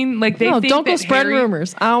know what I mean? Like they No, think don't go that spread Harry,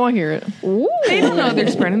 rumors. I don't want to hear it. They don't know they're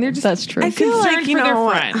spreading. They're just That's true. I feel concerned like, you for their know,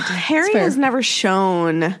 friend. Harry fair. has never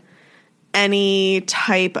shown any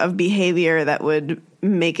type of behavior that would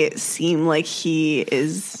make it seem like he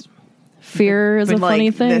is Fear is a like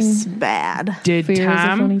funny thing. this bad. Did Fear is a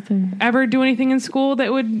funny Tom thing. ever do anything in school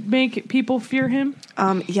that would make people fear him?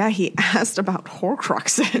 Yeah, he asked about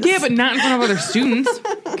Horcruxes. Yeah, but not in front of other students.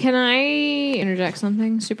 Can I interject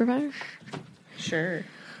something, Supervisor? Sure.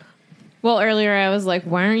 Well, earlier I was like,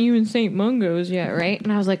 why aren't you in St. Mungo's yet, right?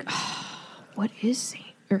 And I was like, what is Saint,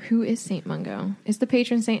 or who is St. Mungo? It's the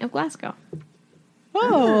patron saint of Glasgow.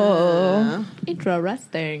 Oh.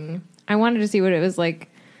 Interesting. I wanted to see what it was like,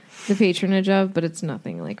 the patronage of, but it's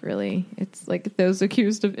nothing like really. It's like those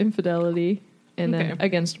accused of infidelity and then Okay.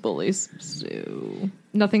 against bullies. So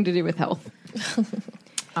nothing to do with health.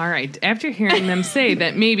 All right. After hearing them say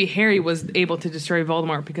that maybe Harry was able to destroy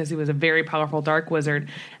Voldemort because he was a very powerful dark wizard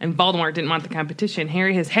and Voldemort didn't want the competition,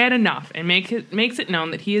 Harry has had enough and makes it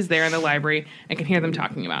known that he is there in the library and can hear them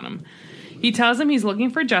talking about him. He tells them he's looking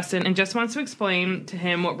for Justin and just wants to explain to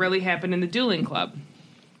him what really happened in the dueling club.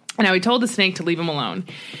 And how he told the snake to leave him alone.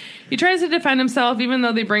 He tries to defend himself, even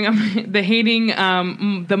though they bring up the hating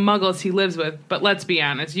the muggles he lives with. But let's be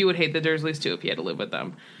honest, you would hate the Dursleys too if you had to live with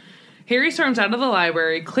them. Harry storms out of the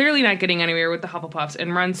library, clearly not getting anywhere with the Hufflepuffs,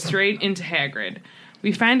 and runs straight into Hagrid.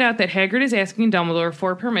 We find out that Hagrid is asking Dumbledore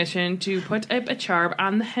for permission to put up a charm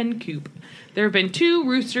on the hen coop. There have been 2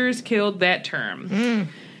 roosters killed that term.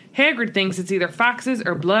 Hagrid thinks it's either foxes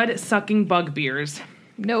or blood-sucking bugbears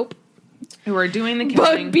Nope. who are doing the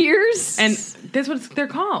killing. Bugbears? And that's what they're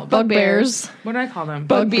called. Bugbears. What do I call them?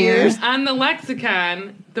 Bugbears. On the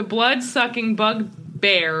lexicon, the blood-sucking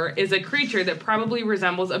bugbear is a creature that probably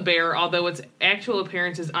resembles a bear, although its actual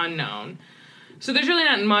appearance is unknown. So there's really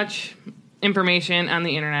not much information on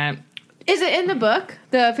the internet. Is it in the book?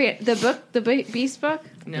 The Beast book?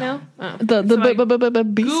 No. Oh. The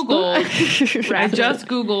beast Googled. I just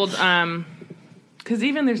Googled, because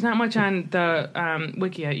even there's not much on the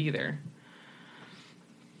Wikia either.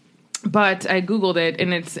 But I Googled it,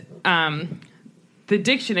 and it's the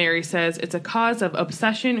dictionary says it's a cause of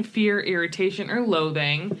obsession, fear, irritation, or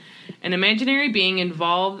loathing. An imaginary being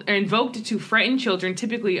involved or invoked to frighten children,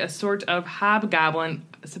 typically a sort of hobgoblin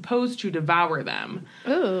supposed to devour them.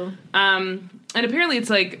 Ooh. And apparently it's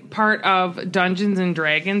like part of Dungeons and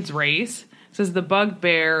Dragons race. It says the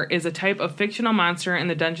bugbear is a type of fictional monster in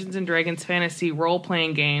the Dungeons and Dragons fantasy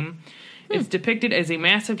role-playing game. It's depicted as a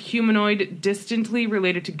massive humanoid distantly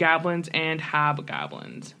related to goblins and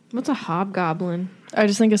hobgoblins. What's a hobgoblin? I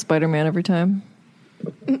just think of Spider-Man every time.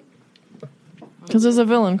 Because there's a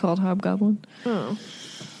villain called Hobgoblin. Oh.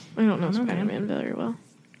 I don't know Spider-Man very well.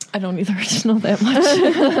 I don't either. I just know that much.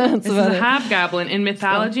 That's This is about a it. hobgoblin in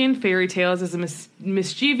mythology and fairy tales is a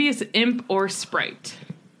mischievous imp or sprite.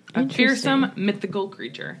 A fearsome mythical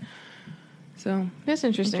creature. So, That's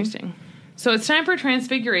interesting. So it's time for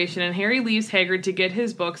Transfiguration, and Harry leaves Hagrid to get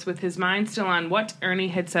his books with his mind still on what Ernie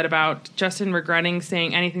had said about Justin regretting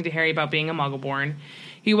saying anything to Harry about being a Muggleborn.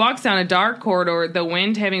 He walks down a dark corridor, the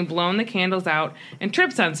wind having blown the candles out, and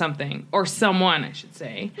trips on something. Or someone, I should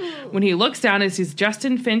say. When he looks down, he sees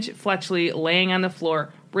Justin Finch Fletchley laying on the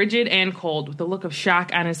floor, rigid and cold, with a look of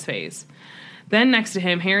shock on his face. Then next to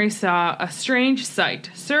him, Harry saw a strange sight.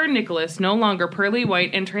 Sir Nicholas, no longer pearly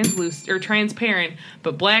white and transparent,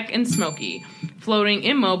 but black and smoky, floating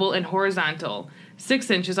immobile and horizontal, 6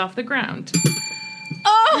 inches off the ground.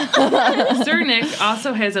 Oh! Sir Nick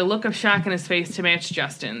also has a look of shock on his face to match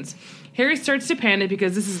Justin's. Harry starts to panic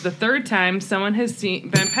because this is the 3rd time someone has been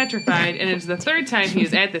petrified, and it's the 3rd time he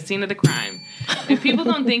is at the scene of the crime. If people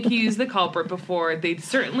don't think he's the culprit before, they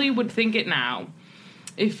certainly would think it now.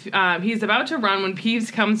 If he's about to run when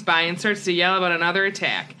Peeves comes by and starts to yell about another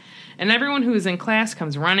attack, and everyone who is in class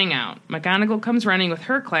comes running out. McGonagall comes running with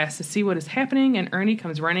her class to see what is happening, and Ernie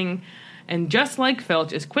comes running, and just like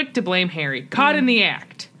Filch, is quick to blame Harry. Caught in the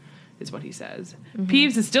act, is what he says.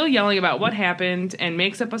 Peeves is still yelling about what happened and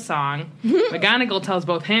makes up a song. McGonagall tells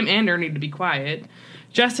both him and Ernie to be quiet.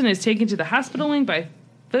 Justin is taken to the hospital wing by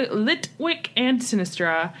Litwick and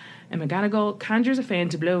Sinistra, and McGonagall conjures a fan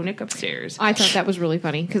to blow Nick upstairs. I thought that was really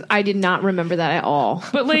funny because I did not remember that at all.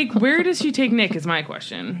 But, like, where does she take Nick is my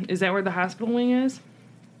question. Is that where the hospital wing is?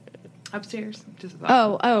 Upstairs? Just a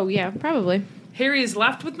thought. Oh, yeah, probably. Harry is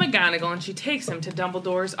left with McGonagall, and she takes him to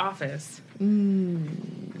Dumbledore's office.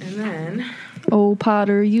 And then... Oh,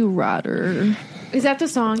 Potter, you rotter. Is that the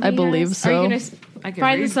song? I he believe has? so. Are you gonna I can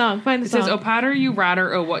Find read. the song. Find the It song. says, "Oh Potter, you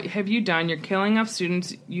rotter! Oh, what have you done? You're killing off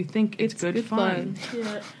students. You think it's good fun."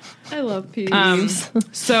 Yeah. I love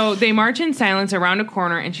peeves. So they march in silence around a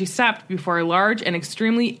corner, and she stopped before a large and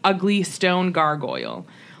extremely ugly stone gargoyle.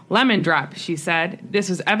 "Lemon drop," she said. This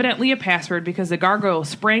was evidently a password because the gargoyle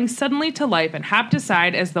sprang suddenly to life and hopped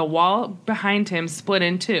aside as the wall behind him split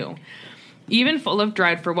in two. Even full of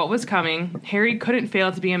dread for what was coming, Harry couldn't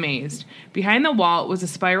fail to be amazed. Behind the wall was a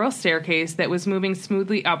spiral staircase that was moving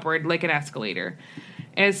smoothly upward like an escalator.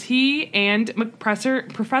 As he and Professor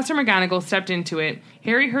McGonagall stepped into it,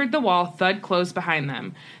 Harry heard the wall thud close behind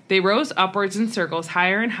them. They rose upwards in circles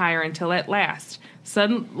higher and higher until at last,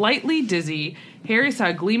 lightly dizzy, Harry saw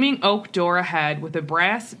a gleaming oak door ahead with a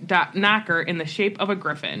brass knocker in the shape of a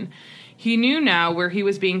griffin. He knew now where he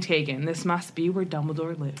was being taken. This must be where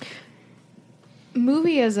Dumbledore lived.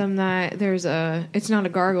 Movieism that it's not a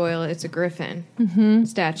gargoyle, it's a griffin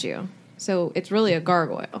statue. So it's really a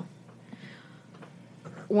gargoyle.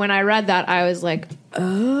 When I read that, I was like,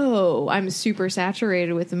 oh, I'm super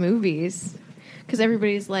saturated with the movies. Because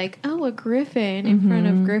everybody's like, oh, a griffin in front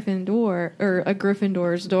of Gryffindor, or a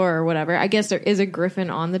Gryffindor's door, or whatever. I guess there is a griffin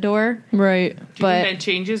on the door. Right. Do you think that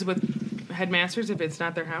changes with headmasters if it's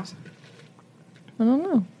not their house? I don't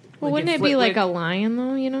know. Well, wouldn't it be like a lion,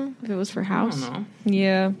 though, you know, if it was for house? I don't know.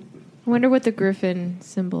 Yeah. I wonder what the griffin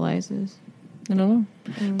symbolizes. I don't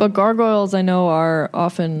know. But gargoyles, I know, are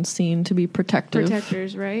often seen to be protective.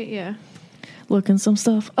 Protectors, right? Yeah. Looking some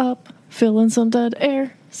stuff up, filling some dead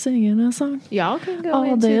air, singing a song. Y'all can go all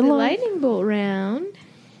into day the long. lightning bolt round.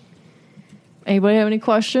 Anybody have any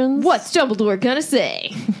questions? What's Dumbledore gonna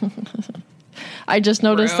say? I just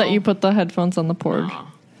noticed Bro. that you put the headphones on the porg. Aw.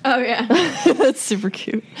 Oh, yeah. That's super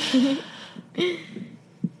cute.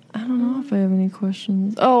 I don't know if I have any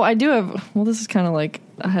questions. Oh, I do have. Well, this is kind of like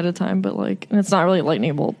ahead of time, but like, and it's not really a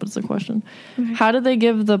lightning bolt, but it's a question. How did they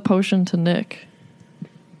give the potion to Nick?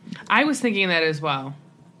 I was thinking that as well.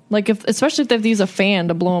 Like, especially if they have to use a fan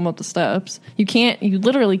to blow him up the steps, you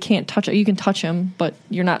literally can't touch it. You can touch him, but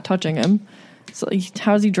you're not touching him. So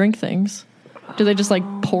how does he drink things? Do they just like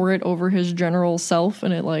pour it over his general self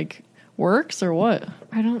and it like works, or what?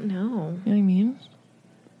 I don't know. You know what I mean?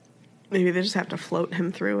 Maybe they just have to float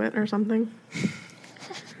him through it or something.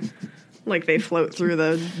 Like they float through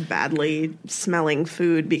the badly smelling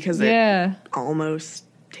food because it almost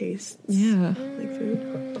tastes like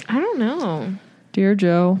food. I don't know. Dear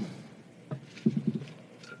Joe,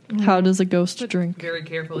 how does a ghost drink? Very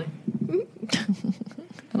carefully.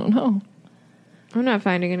 I don't know. I'm not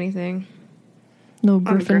finding anything. No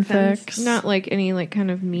Griffin Griffins? facts. Not like any like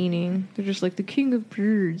kind of meaning. They're just like the king of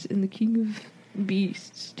birds and the king of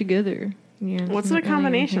beasts together. Yeah. What's the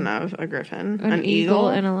combination of a griffin? An eagle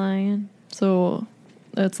and a lion. So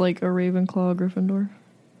that's like a Ravenclaw Gryffindor.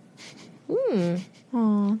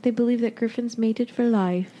 Aw, they believe that griffins mated for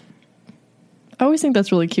life. I always think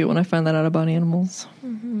that's really cute when I find that out about animals.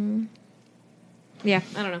 Yeah,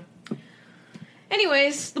 I don't know.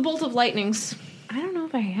 Anyways, the bolt of lightnings. I don't know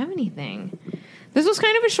if I have anything. This was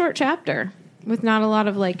kind of a short chapter with not a lot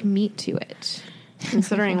of like meat to it.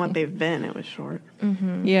 Considering what they've been, it was short.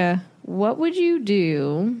 Yeah. What would you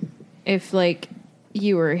do if like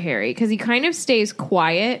you were Harry? Because he kind of stays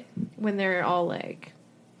quiet when they're all like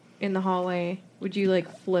in the hallway. Would you like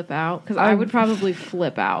flip out? Because I would probably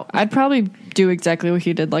flip out. I'd probably do exactly what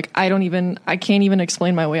he did. Like, I can't even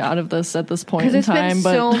explain my way out of this at this point in Because it's time. been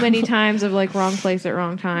But so many times of like wrong place at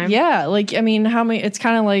wrong time. yeah, like, I mean, how many, it's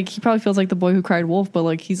kind of like, he probably feels like the boy who cried wolf, but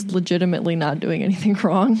like, he's legitimately not doing anything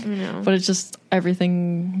wrong. No. But it's just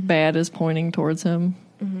everything bad is pointing towards him,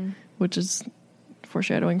 which is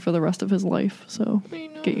foreshadowing for the rest of his life. So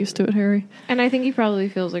get used to it, Harry. And I think he probably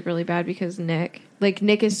feels like really bad because Nick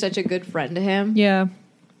is such a good friend to him. Yeah.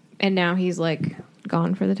 And now he's like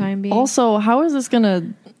gone for the time being. Also, how is this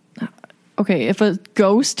gonna? Okay, if a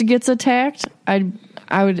ghost gets attacked,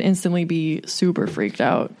 I would instantly be super freaked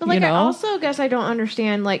out. But like, you know? I also guess I don't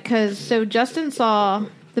understand, like, because so Justin saw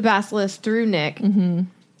the basilisk through Nick.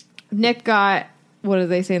 Nick got, what do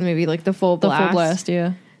they say in the movie, like the full blast. The full blast,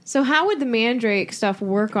 yeah. So how would the mandrake stuff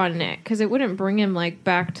work on Nick? Because it wouldn't bring him like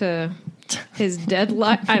back to his dead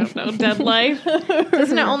life. I don't know, dead life.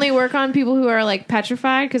 Doesn't it only work on people who are like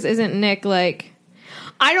petrified? Because isn't Nick like,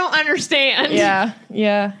 I don't understand.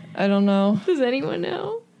 Yeah. I don't know. Does anyone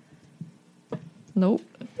know? Nope.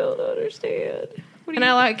 I don't understand. And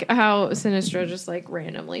I like how Sinistra just like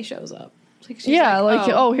randomly shows up. Like, she's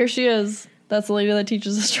oh, here she is. That's the lady that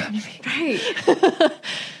teaches astronomy. right.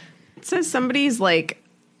 It says somebody's like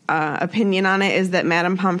opinion on it is that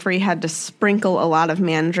Madame Pomfrey had to sprinkle a lot of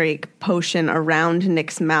mandrake potion around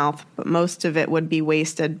Nick's mouth, but most of it would be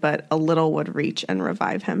wasted, but a little would reach and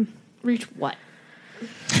revive him. Reach what?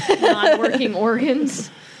 Non-working organs.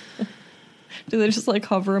 Do they just like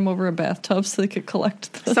hover him over a bathtub so they could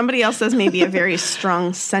collect the... Somebody else says maybe a very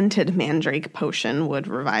strong scented mandrake potion would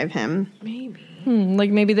revive him. Maybe. Like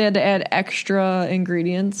maybe they had to add extra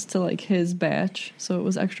ingredients to like his batch, so it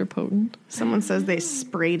was extra potent. Someone says they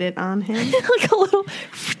sprayed it on him. Like a little...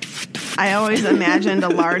 I always imagined a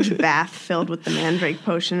large bath filled with the mandrake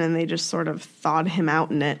potion and they just sort of thawed him out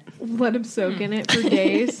in it. Let him soak in it for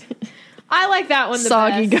days. I like that one the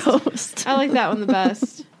Soggy best. ghost. I like that one the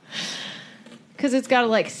best. Because it's got to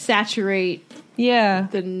like saturate Yeah.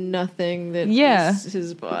 the nothing that is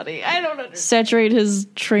his body. I don't understand. Saturate his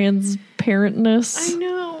transparentness. I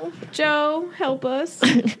know. Joe, help us.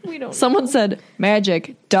 We don't Someone said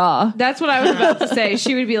magic, duh. That's what I was about to say.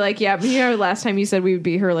 She would be like, yeah, but you know, last time you said we would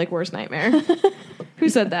be her like worst nightmare. Who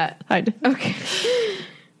said that? I did. Okay.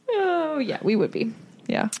 Oh, yeah, we would be.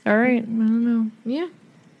 Yeah. All right. I don't know. Yeah.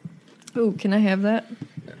 Ooh, can I have that?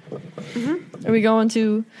 Mm-hmm. Are we going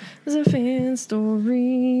to the fan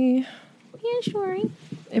story? Yeah, sure.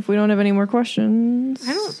 If we don't have any more questions.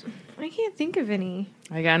 I can't think of any.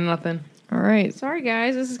 I got nothing. All right. Sorry,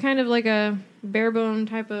 guys. This is kind of like a bare bone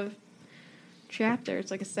type of chapter.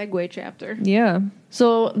 It's like a segue chapter. Yeah.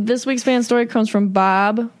 So this week's fan story comes from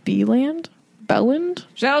Bob Belland.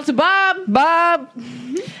 Shout out to Bob. Bob.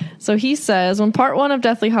 So he says, when part 1 of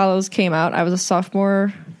Deathly Hallows came out, I was a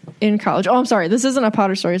sophomore in college. Oh, I'm sorry. This isn't a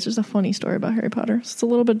Potter story. It's just a funny story about Harry Potter. So it's a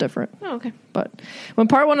little bit different. Oh, okay. But when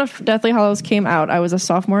part 1 of Deathly Hallows came out, I was a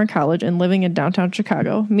sophomore in college and living in downtown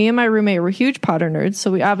Chicago. Me and my roommate were huge Potter nerds,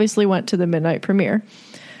 so we obviously went to the midnight premiere.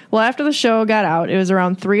 Well, after the show got out, it was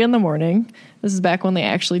around 3 a.m. This is back when they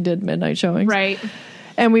actually did midnight showings. Right.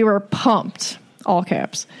 And we were pumped. All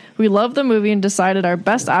caps. We loved the movie and decided our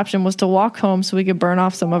best option was to walk home so we could burn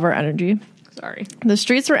off some of our energy. Sorry. The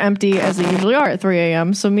streets were empty, as they usually are at 3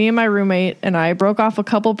 a.m., so me and my roommate and I broke off a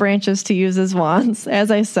couple branches to use as wands. As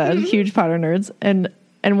I said, huge Potter nerds.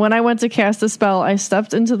 And when I went to cast a spell, I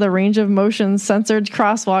stepped into the range of motion censored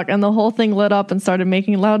crosswalk, and the whole thing lit up and started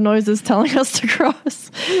making loud noises telling us to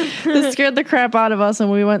cross. This scared the crap out of us,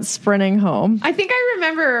 and we went sprinting home. I think I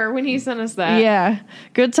remember when he sent us that. Yeah.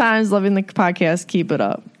 Good times, loving the podcast. Keep it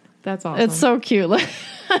up. That's awesome. It's so cute.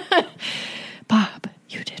 Bob,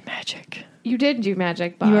 you did magic. You did do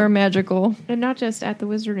magic, Bob. You are magical. And not just at the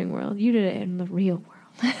Wizarding World. You did it in the real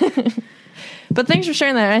world. But thanks for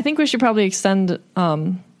sharing that. I think we should probably extend it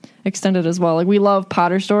as well. Like, we love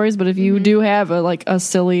Potter stories, but if you do have a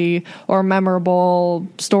silly or memorable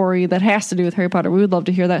story that has to do with Harry Potter, we would love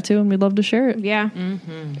to hear that too, and we'd love to share it. Yeah.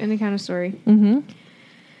 Mm-hmm. Any kind of story. Mm-hmm.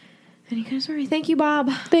 Any kind of story. Thank you, Bob.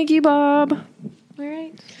 Thank you, Bob. All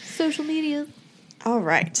right. Social media. All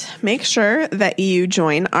right. Make sure that you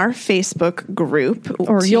join our Facebook group,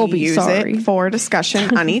 or you'll be use sorry, it for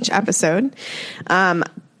discussion on each episode.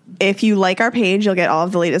 If you like our page, you'll get all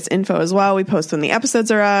of the latest info as well. We post when the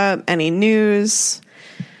episodes are up, any news,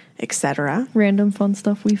 etc. Random fun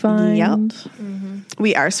stuff we find. Yep. Mm-hmm.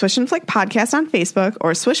 We are Swish and Flick Podcast on Facebook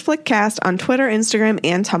or Swish Flick Cast on Twitter, Instagram,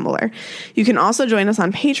 and Tumblr. You can also join us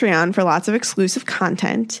on Patreon for lots of exclusive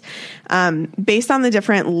content. Based on the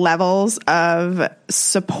different levels of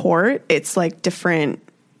support, it's like different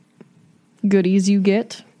goodies you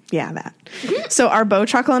get. Yeah, that. So our Beau,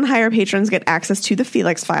 Truckle, and Higher patrons get access to the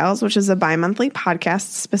Felix Files, which is a bi-monthly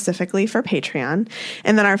podcast specifically for Patreon.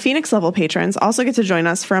 And then our Phoenix level patrons also get to join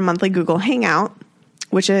us for a monthly Google Hangout,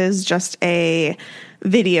 which is just a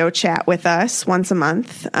video chat with us once a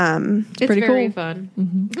month. It's pretty very cool. fun.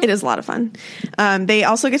 Mm-hmm. It is a lot of fun. They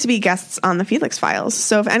also get to be guests on the Felix Files.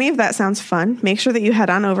 So if any of that sounds fun, make sure that you head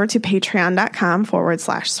on over to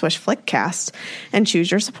patreon.com/swishflickcast and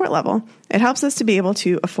choose your support level. It helps us to be able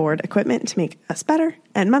to afford equipment to make us better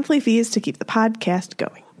and monthly fees to keep the podcast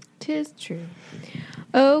going. 'Tis true.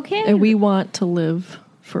 Okay. And we want to live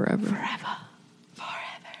forever.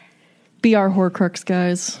 Be our Horcrux,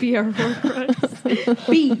 guys. Be our Horcrux.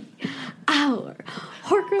 Be our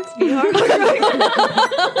Horcrux. Be our Horcrux.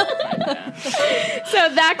 So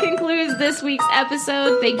that concludes this week's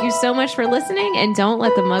episode. Thank you so much for listening, and don't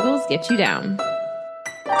let the muggles get you down.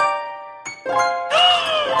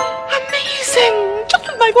 Amazing! Just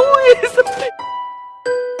my voice!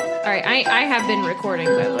 All right, I have been recording,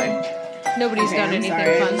 by the way. Nobody's done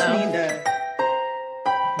anything fun, though.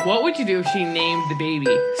 What would you do if she named the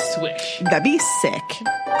baby Swish? That'd be sick.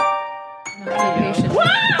 Patient.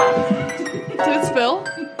 Did it spill? A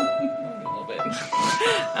little bit.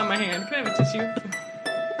 On my hand. Can I have a tissue?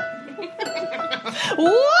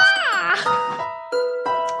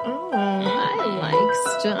 Oh, I like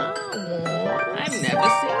Star Wars. I've never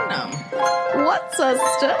seen them. What's a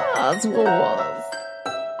Star Wars?